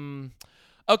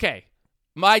 Okay.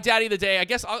 My daddy of the day. I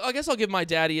guess I'll give my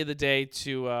daddy of the day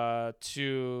to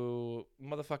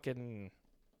motherfucking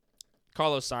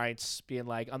Carlos Sainz being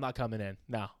like, I'm not coming in.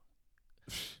 No.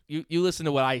 You listen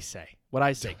to what I say. What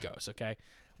I say goes, okay?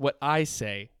 What I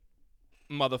say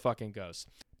motherfucking goes.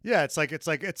 Yeah, it's like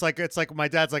my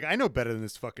dad's like, I know better than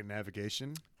this fucking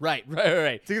navigation. Right. Think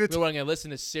of the You know what, I'm gonna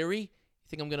listen to Siri? You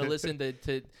think I'm gonna listen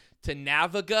to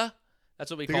Naviga? That's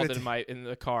what we called it in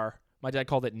the car. My dad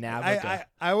called it Naviga.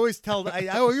 I always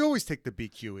you always take the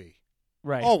BQE.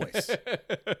 Right. Always.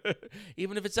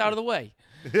 Even if it's out of the way.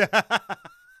 Yeah.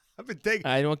 I've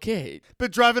I don't care.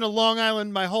 been driving to Long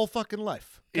Island my whole fucking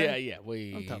life. Okay? Yeah. Well,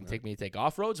 you telling take me to take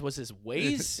off-roads? What's this,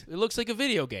 Waze? It looks like a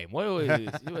video game.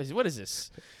 What is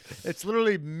this? It's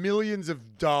literally millions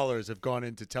of dollars have gone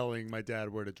into telling my dad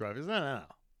where to drive. He's no.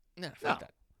 Nah, fuck No.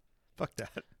 that. Fuck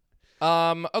that.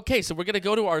 Okay, so we're going to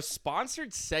go to our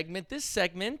sponsored segment. This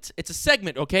segment, it's a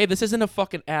segment, okay? This isn't a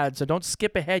fucking ad, so don't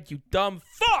skip ahead, you dumb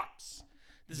fucks.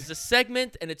 This is a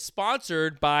segment, and it's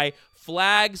sponsored by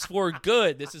Flags for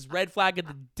Good. This is Red Flag of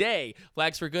the Day.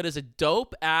 Flags for Good is a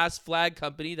dope-ass flag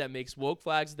company that makes woke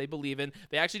flags that they believe in.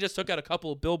 They actually just took out a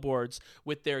couple of billboards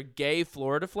with their gay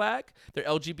Florida flag, their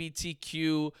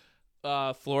LGBTQ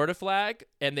Florida flag,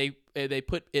 and they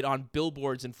put it on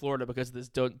billboards in Florida because of this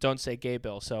don't say gay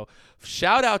bill. So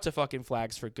shout out to fucking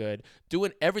Flags for Good,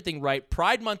 doing everything right.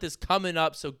 Pride Month is coming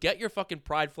up, so get your fucking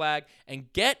pride flag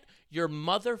and get your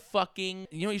motherfucking,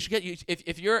 you should get,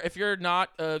 if you're not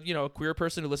a queer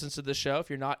person who listens to this show, if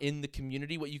you're not in the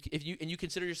community, if you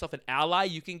consider yourself an ally,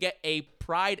 you can get a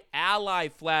Pride Ally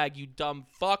flag, you dumb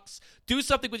fucks. Do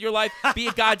something with your life, be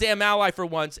a goddamn ally for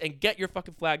once, and get your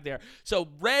fucking flag there. So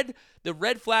the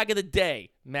red flag of the day,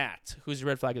 Matt, who's your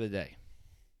red flag of the day?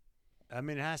 I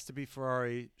mean, it has to be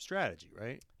Ferrari strategy,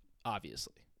 right?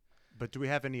 Obviously. But do we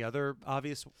have any other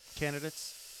obvious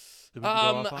candidates?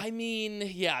 I mean,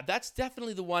 yeah, that's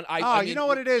definitely the one. You know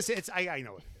what it is? I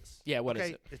know what it is. Yeah, what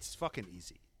is it? It's fucking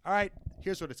easy. All right,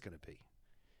 here's what it's gonna be.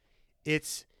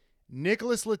 It's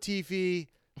Nicholas Latifi,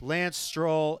 Lance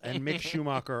Stroll, and Mick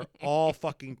Schumacher all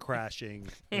fucking crashing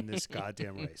in this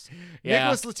goddamn race. Yeah.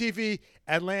 Nicholas Latifi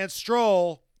and Lance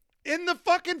Stroll in the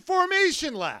fucking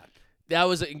formation lap. That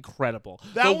was incredible.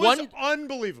 That was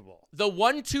unbelievable. The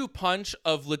 1-2 punch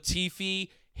of Latifi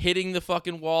hitting the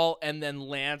fucking wall and then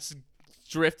Lance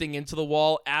drifting into the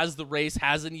wall as the race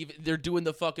they're doing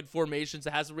the fucking formations.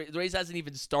 The race hasn't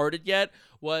even started yet.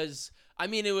 It was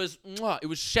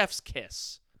chef's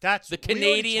kiss. That's the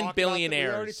Canadian billionaires.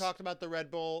 We already talked about the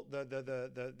Red Bull,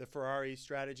 the Ferrari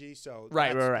strategy. So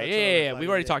right. Yeah. We've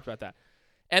already talked about that.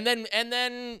 And then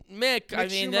Mick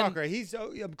Schumacher,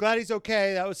 I'm glad he's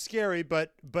okay. That was scary,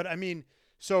 but I mean,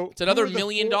 so it's another $1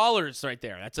 million right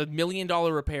there. That's $1 million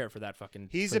repair for that fucking.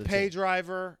 He's a pay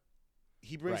driver.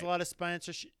 He brings a lot of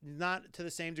sponsorship, not to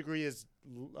the same degree as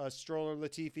Stroll or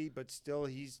Latifi, but still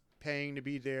he's paying to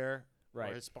be there. Right.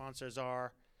 Where his sponsors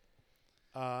are.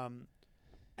 And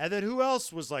then who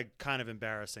else was like kind of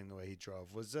embarrassing the way he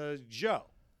drove was Joe,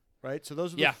 right? So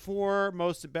those are the four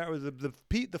most embarrassing.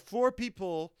 The four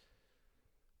people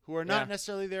who are not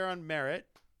necessarily there on merit.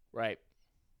 Right.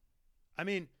 I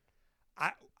mean,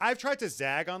 I've tried to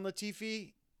zag on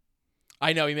Latifi.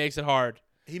 I know he makes it hard.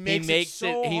 He makes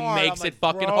it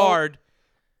fucking hard,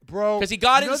 bro. Because he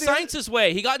got in Sainz's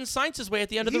way. He got in Sainz's way at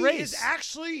the end of the race.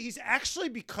 He's actually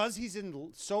because he's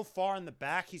in so far in the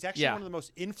back. He's actually one of the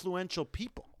most influential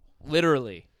people.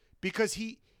 Literally, because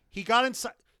he got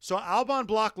inside. So Albon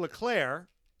blocked Leclerc.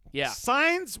 Yeah.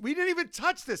 Sainz, we didn't even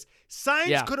touch this.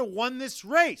 Sainz could have won this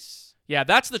race. Yeah,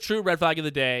 that's the true red flag of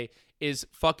the day. Is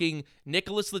fucking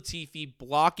Nicholas Latifi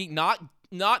blocking, not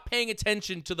paying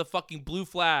attention to the fucking blue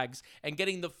flags and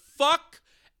getting the fuck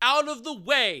out of the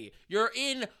way. You're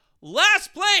in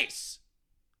last place,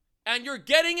 and you're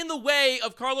getting in the way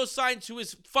of Carlos Sainz, who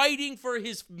is fighting for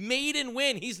his maiden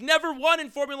win. He's never won in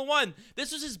Formula One.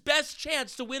 This was his best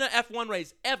chance to win an F1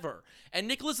 race ever, and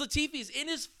Nicholas Latifi's in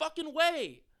his fucking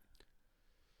way.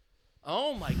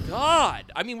 Oh my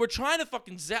God! I mean, we're trying to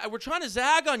fucking zag. We're trying to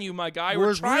zag on you, my guy.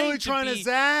 We're really trying to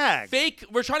zag. Fake.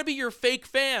 We're trying to be your fake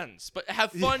fans, but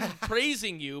have fun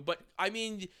praising you. But I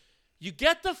mean, you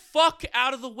get the fuck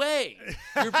out of the way.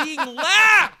 You're being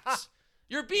lapped.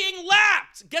 You're being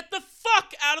lapped. Get the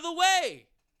fuck out of the way.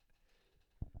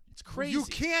 It's crazy. You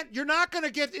can't. You're not going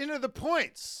to get into the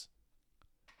points.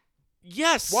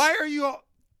 Yes. Why are you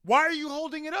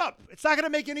holding it up? It's not going to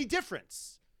make any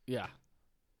difference. Yeah.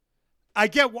 I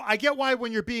get why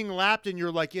when you're being lapped and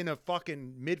you're like in a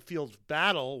fucking midfield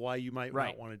battle, why you might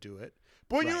not want to do it.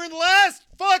 But when you're in last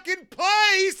fucking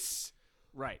place,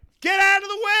 get out of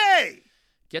the way.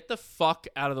 Get the fuck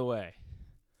out of the way.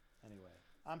 Anyway,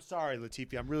 I'm sorry,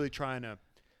 Latifi. I'm really trying to.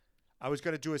 I was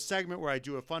going to do a segment where I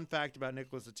do a fun fact about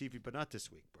Nicholas Latifi, but not this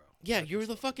week, bro. Yeah, you're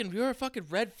a fucking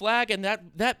red flag, and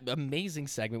that amazing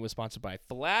segment was sponsored by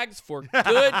Flags for Good.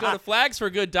 Go to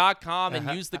flagsforgood.com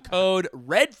and use the code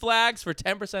REDFLAGS for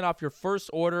 10% off your first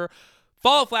order.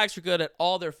 Follow Flags for Good at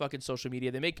all their fucking social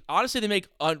media. They make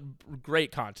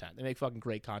great content. They make fucking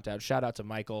great content. Shout out to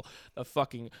Michael, the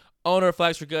fucking owner of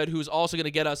Flags for Good, who's also going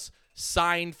to get us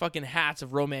signed fucking hats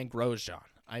of Romain Grosjean.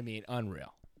 I mean,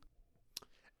 unreal.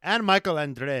 And Michael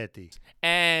Andretti.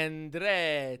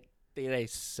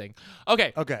 Racing.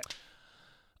 Okay. Let's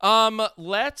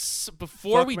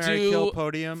fuck, Mary, kill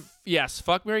podium. Yes,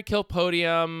 fuck, Mary, kill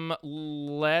podium.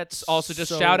 Let's also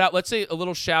just shout out. Let's say a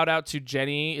little shout out to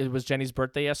Jenny. It was Jenny's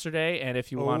birthday yesterday, and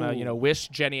if you want to, wish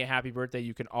Jenny a happy birthday,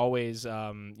 you can always,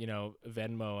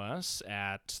 Venmo us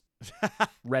at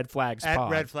Red Flags Pod. At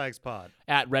Red Flags Pod.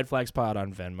 At Red Flags Pod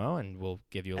on Venmo, and we'll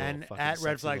give you a little and fucking at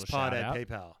Red sexy Flags little Pod shout at out.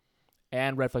 PayPal.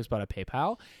 and Red Flags Pod at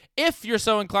PayPal. If you're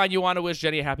so inclined, you want to wish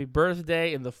Jenny a happy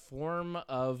birthday in the form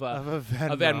of a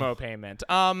Venmo payment.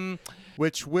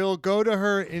 Which will go to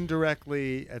her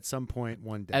indirectly at some point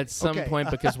one day. At some point,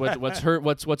 because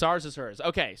what's ours is hers.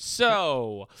 Okay,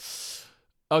 so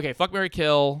fuck, marry,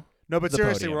 kill. No, but the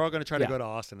seriously, podium. we're all going to try to go to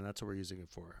Austin, and that's what we're using it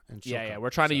for. And Yeah, we're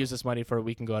trying to use this money for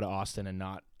we can go to Austin and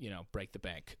not, break the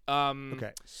bank.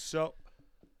 Okay, so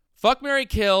fuck, marry,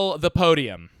 kill the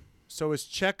podium. So it's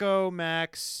Checo,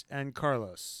 Max, and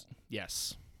Carlos.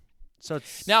 Yes. So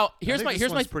it's now here's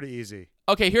my pretty easy.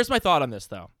 Okay, here's my thought on this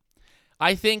though.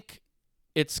 I think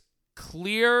it's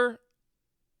clear.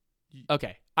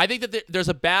 Okay, I think that there's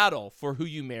a battle for who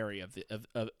you marry of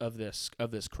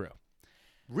this crew.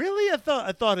 Really, I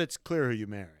thought it's clear who you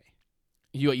marry.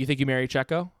 You think you marry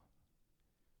Checo?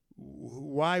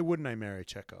 Why wouldn't I marry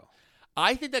Checo?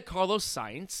 I think that Carlos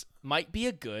Sainz might be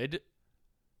a good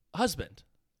husband.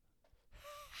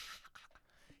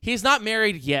 He's not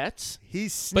married yet.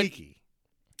 He's sneaky.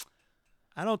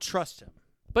 I don't trust him.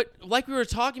 But like we were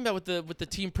talking about with the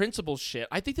team principal shit,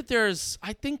 I think that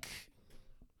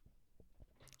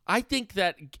I think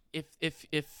that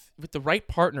if with the right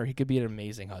partner, he could be an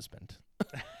amazing husband.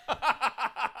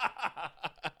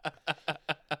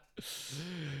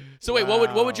 So wait,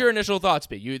 what would your initial thoughts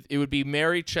be? It would be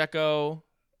marry Checo.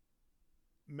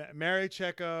 Marry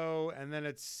Checo, and then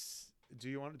it's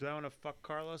do I want to fuck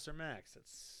Carlos or Max?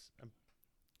 I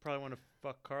probably want to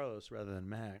fuck Carlos rather than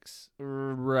Max.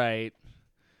 Right.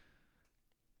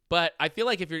 But I feel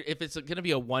like if it's gonna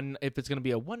be a one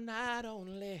night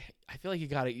only, I feel like you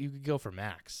could go for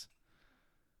Max.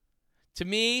 To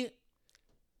me,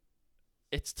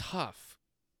 it's tough.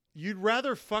 You'd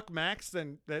rather fuck Max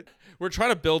than that. We're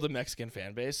trying to build a Mexican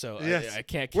fan base, so yes. I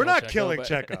can't. Kill We're not Checo, killing but...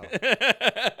 Checo.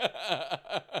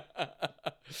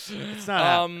 It's not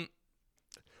happening.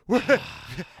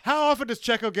 How often does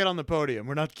Checo get on the podium?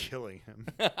 We're not killing him.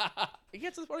 He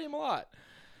gets to the podium a lot.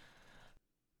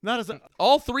 Not as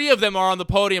all three of them are on the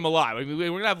podium a lot. I mean,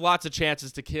 we're gonna have lots of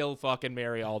chances to kill, fucking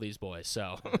marry all these boys.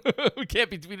 So we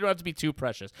don't have to be too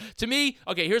precious. To me,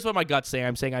 okay, here's what my gut's saying.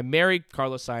 I'm saying I marry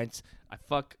Carlos Sainz, I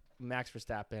fuck Max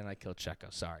Verstappen, and I kill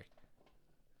Checo. Sorry.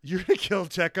 You're gonna kill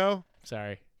Checo?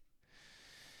 Sorry.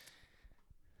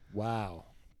 Wow.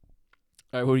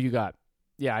 All right, who do you got?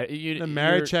 Yeah,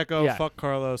 marry Checo, fuck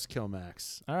Carlos, kill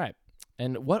Max. All right.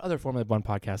 And what other Formula One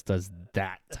podcast does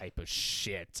that type of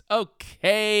shit?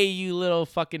 Okay, you little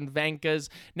fucking Vankas.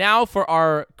 Now for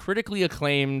our critically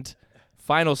acclaimed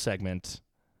final segment.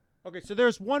 Okay, so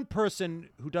there's one person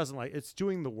who doesn't like it's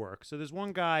doing the work. So there's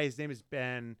one guy, his name is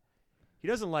Ben. He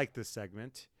doesn't like this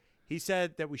segment. He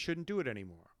said that we shouldn't do it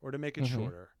anymore or to make it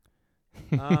shorter.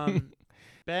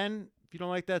 Ben, if you don't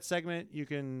like that segment, you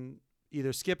can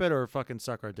either skip it or fucking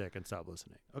suck our dick and stop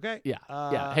listening. Okay? Yeah.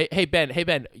 Yeah. Hey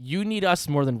Ben, you need us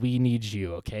more than we need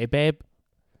you, okay, babe?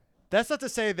 That's not to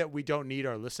say that we don't need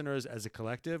our listeners as a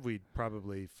collective. We'd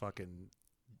probably fucking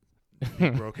be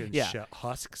broken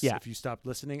husks if you stopped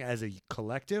listening as a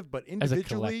collective, but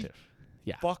individually,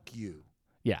 fuck you.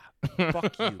 Yeah.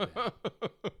 Fuck you, Ben.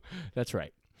 That's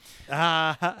right.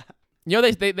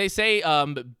 They say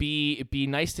be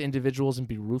nice to individuals and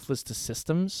be ruthless to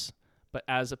systems. But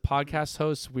as a podcast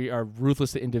host, we are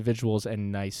ruthless to individuals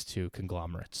and nice to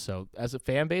conglomerates. So as a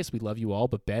fan base, we love you all,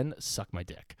 but Ben, suck my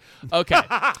dick. Okay.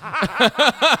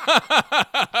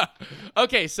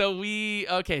 So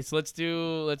let's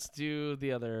do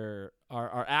the other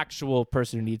our actual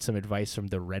person who needs some advice from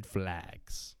the red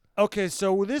flags. Okay,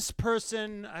 so this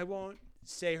person, I won't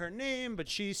say her name, but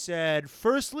she said,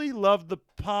 "Firstly, love the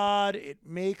pod. It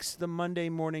makes the Monday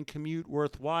morning commute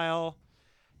worthwhile.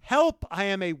 Help, I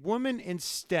am a woman in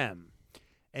STEM.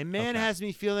 A man has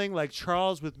me feeling like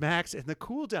Charles with Max in the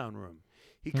cool-down room.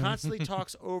 He constantly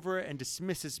talks over and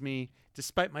dismisses me,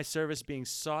 despite my service being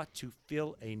sought to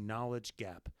fill a knowledge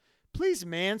gap. Please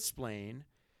mansplain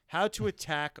how to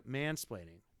attack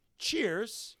mansplaining.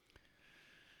 Cheers,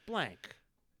 blank."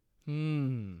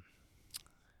 Now,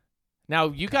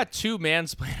 you got two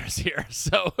mansplainers here,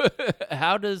 so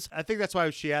how does... I think that's why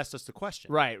she asked us the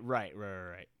question. Right.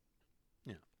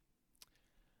 Yeah.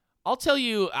 I'll tell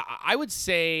you, I would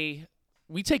say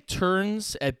we take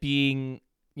turns at being,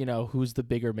 who's the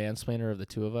bigger mansplainer of the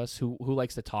two of us, who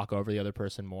likes to talk over the other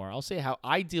person more. I'll say how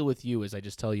I deal with you is I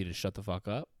just tell you to shut the fuck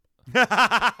up.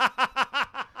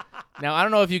 Now, I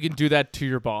don't know if you can do that to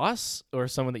your boss or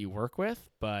someone that you work with,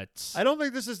 but... I don't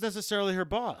think this is necessarily her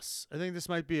boss. I think this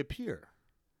might be a peer.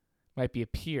 Might be a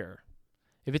peer.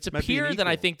 If it's a peer, then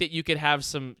I think that you could have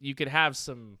some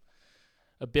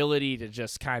ability to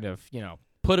just kind of,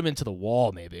 put him into the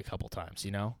wall maybe a couple times,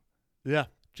 Yeah.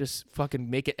 Just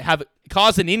fucking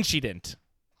cause an incident.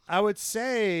 I would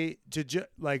say to just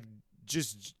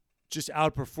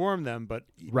outperform them, but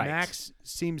Right. Max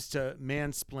seems to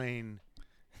mansplain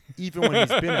even when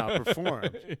he's been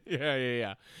outperformed.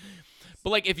 Yeah. But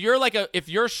like if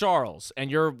you're Charles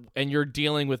and you're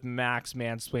dealing with Max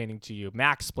mansplaining to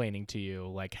you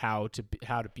like how to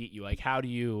beat you, like how do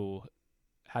you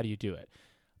do it?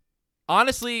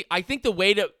 Honestly, I think the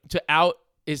way to out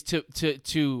is to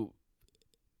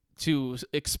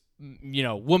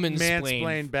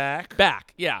Mansplain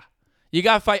back. Yeah. You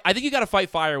got to fight. I think you got to fight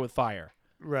fire with fire.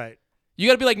 Right. You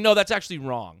got to be like, "No, that's actually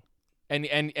wrong." And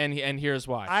here's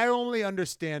why. I only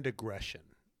understand aggression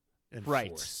and Right.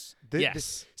 force.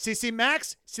 Yes. See,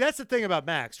 Max. See, that's the thing about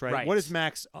Max, right? Right. What is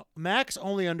Max? Max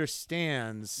only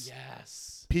understands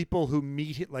Yes. people who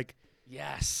meet him. Like,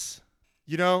 Yes.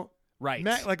 you know, Right.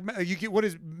 you get what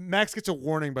is Max gets a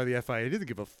warning by the FIA. He doesn't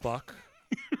give a fuck.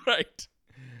 Right.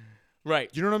 Right.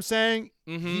 You know what I'm saying?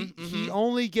 Mm-hmm, He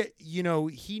only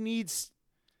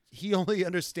he only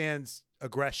understands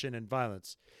aggression and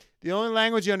violence. The only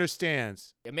language he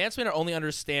understands. A mansplainer only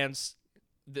understands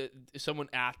someone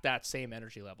at that same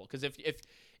energy level. Because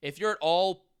if you're at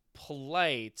all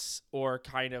polite or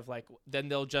kind of like, then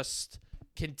they'll just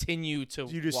continue to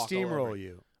You just walk all steamroll over.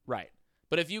 you. Right.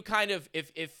 But if you kind of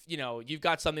if you've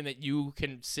got something that you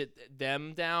can sit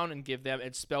them down and give them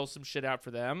and spell some shit out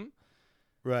for them.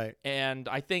 Right. And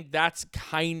I think that's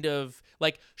kind of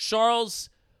like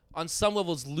Charles on some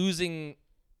levels losing.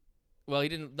 Well, he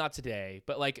didn't, not today,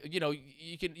 but like, you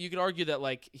could argue that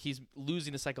like he's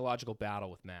losing the psychological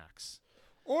battle with Max.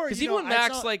 Or because even when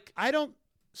Max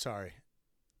sorry.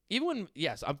 Even when,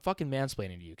 yes, I'm fucking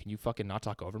mansplaining to you. Can you fucking not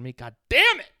talk over me? God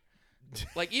damn it.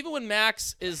 Like even when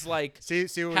Max is like see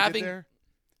what we did there?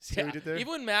 See what we did there?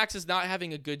 Even when Max is not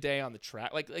having a good day on the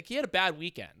track, like he had a bad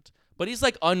weekend, but he's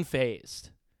like unfazed.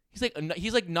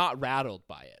 He's like not rattled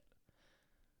by it.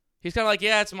 He's kind of like,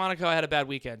 yeah, it's Monaco. I had a bad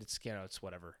weekend. It's it's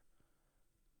whatever.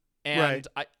 And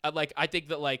right. I think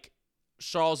that like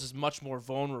Charles is much more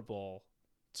vulnerable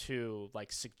to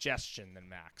like suggestion than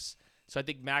Max. So I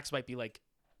think Max might be like,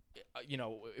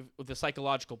 with the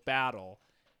psychological battle,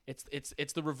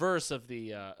 it's the reverse of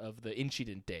the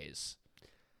incident days.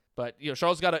 But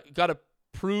Charles got to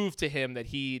prove to him that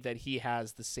he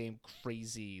has the same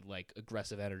crazy like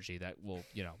aggressive energy that will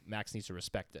Max needs to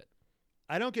respect it.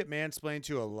 I don't get mansplained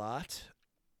to a lot,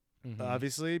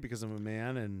 obviously, because I'm a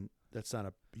man, and that's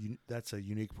a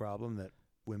unique problem that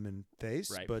women face.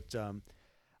 Right. But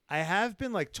I have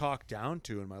been like talked down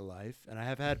to in my life, and I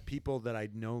have had people that I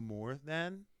know more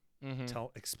than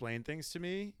explain things to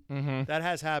me. That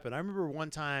has happened. I remember one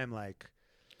time like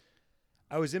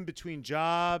I was in between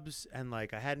jobs, and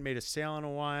like I hadn't made a sale in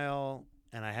a while,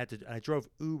 and I drove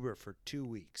Uber for 2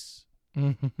 weeks.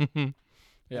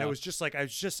 Yeah. And it was just like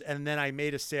and then I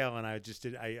made a sale, and I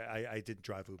didn't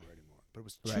drive Uber anymore. But it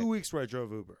was 2 weeks where I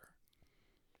drove Uber.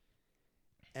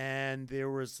 And there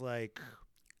was like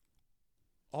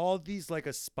all these like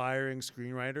aspiring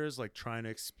screenwriters like trying to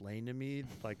explain to me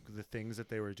like the things that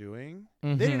they were doing.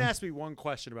 They didn't ask me one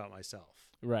question about myself.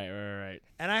 Right.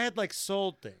 And I had like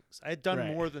sold things. I had done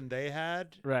more than they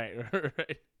had. Right.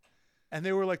 And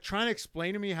they were like trying to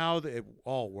explain to me how it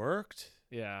all worked.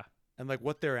 Yeah. And like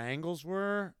what their angles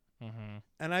were.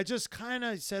 And I just kind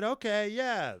of said, okay,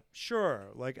 yeah, sure.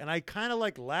 Like, and I kind of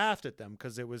like laughed at them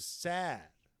because it was sad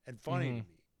and funny to me.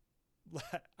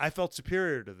 I felt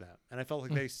superior to them, and I felt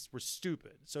like they were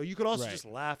stupid. So you could also just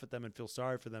laugh at them and feel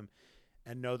sorry for them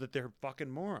and know that they're fucking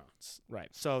morons. Right.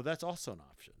 So that's also an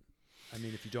option. I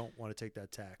mean, if you don't want to take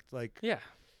that tact. Like, yeah.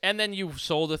 And then you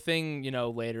sold a thing,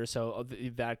 later. So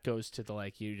that goes to the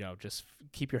like, just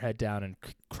keep your head down and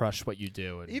crush what you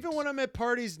do. And even when I'm at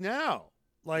parties now,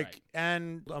 like,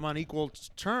 and I'm on equal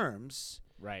terms.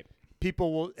 Right.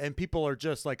 People are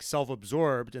just like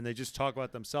self-absorbed, and they just talk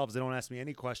about themselves. They don't ask me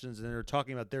any questions, and they're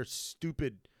talking about their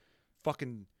stupid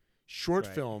fucking short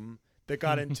film that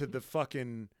got into the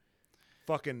fucking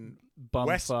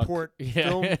Westport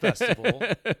Film Festival.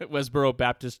 Westboro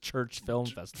Baptist Church Film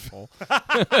Festival.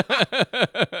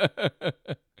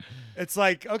 It's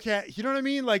like, okay, you know what I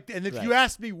mean? Like, and if you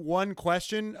asked me one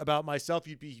question about myself,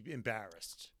 you'd be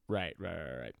embarrassed. Right. Do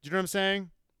you know what I'm saying?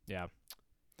 Yeah.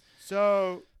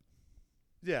 So,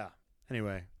 yeah.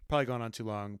 Anyway, probably gone on too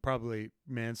long. Probably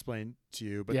mansplained to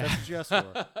you, but that's what you asked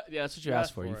for. Yeah, that's what you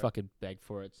asked for. You fucking begged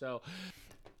for it. So,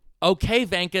 okay,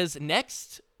 Vankas.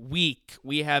 Next week,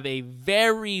 we have a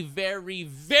very, very,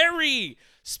 very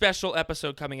special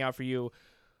episode coming out for you.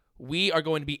 We are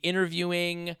going to be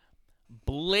interviewing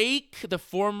Blake, the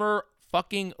former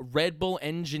fucking Red Bull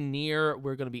engineer.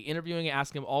 We're going to be interviewing and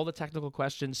asking him all the technical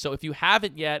questions. So if you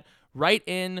haven't yet, write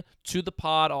in to the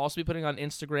pod. I'll also be putting on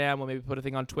Instagram. We'll maybe put a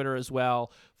thing on Twitter as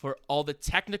well for all the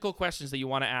technical questions that you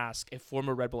want to ask a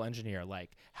former Red Bull engineer,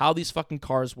 like how these fucking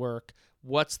cars work,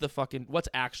 what's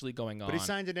actually going on. But he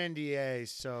signed an NDA,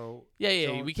 so yeah.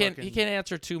 He can't fucking-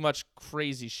 answer too much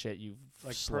crazy shit. You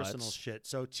like sluts. personal shit.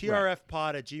 So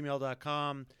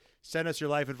trfpod@gmail.com. Send us your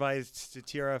life advice to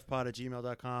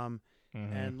trfpod@gmail.com.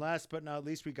 And last but not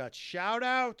least, we got shout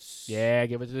outs. Yeah,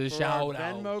 give it to the for shout our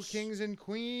Venmo outs. Kings and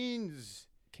Queens.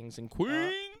 Kings and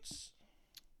Queens.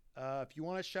 If you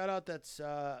want a shout out, that's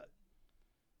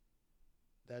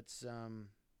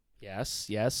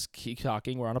Yes. Keep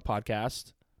talking. We're on a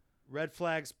podcast. Red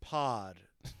Flags Pod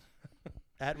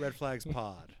at Red Flags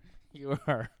Pod. You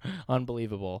are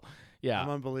unbelievable. Yeah. I'm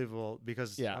unbelievable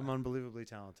because I'm unbelievably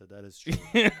talented. That is true.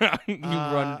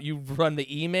 you run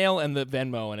the email and the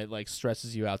Venmo, and it like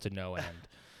stresses you out to no end.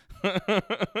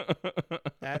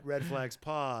 At Red Flags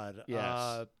Pod.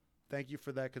 Yes. Thank you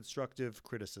for that constructive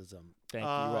criticism. Thank you.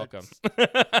 You're welcome.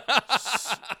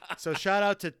 So shout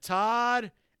out to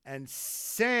Todd and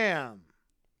Sam.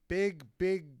 Big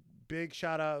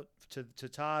shout out to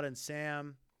Todd and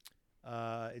Sam.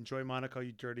 Enjoy Monaco,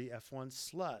 you dirty F1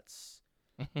 sluts.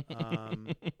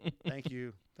 Thank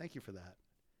you for that.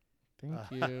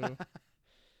 Thank you.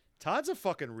 Todd's a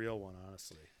fucking real one,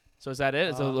 honestly. So is that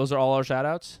it? Those are all our shout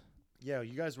outs? Yeah,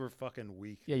 you guys were fucking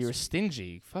weak. Yeah, this you were week.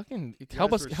 stingy. Fucking guys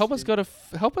help us were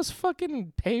help us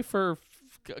fucking pay for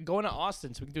going to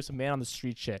Austin so we can do some man on the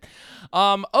street shit.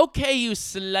 Okay, you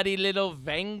slutty little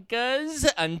Vankas.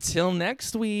 Until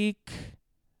next week.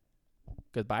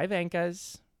 Goodbye,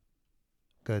 Vankas.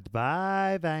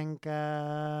 Goodbye, Vanka.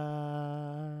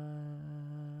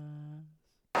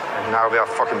 And now we are a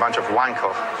fucking bunch of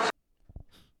wankers.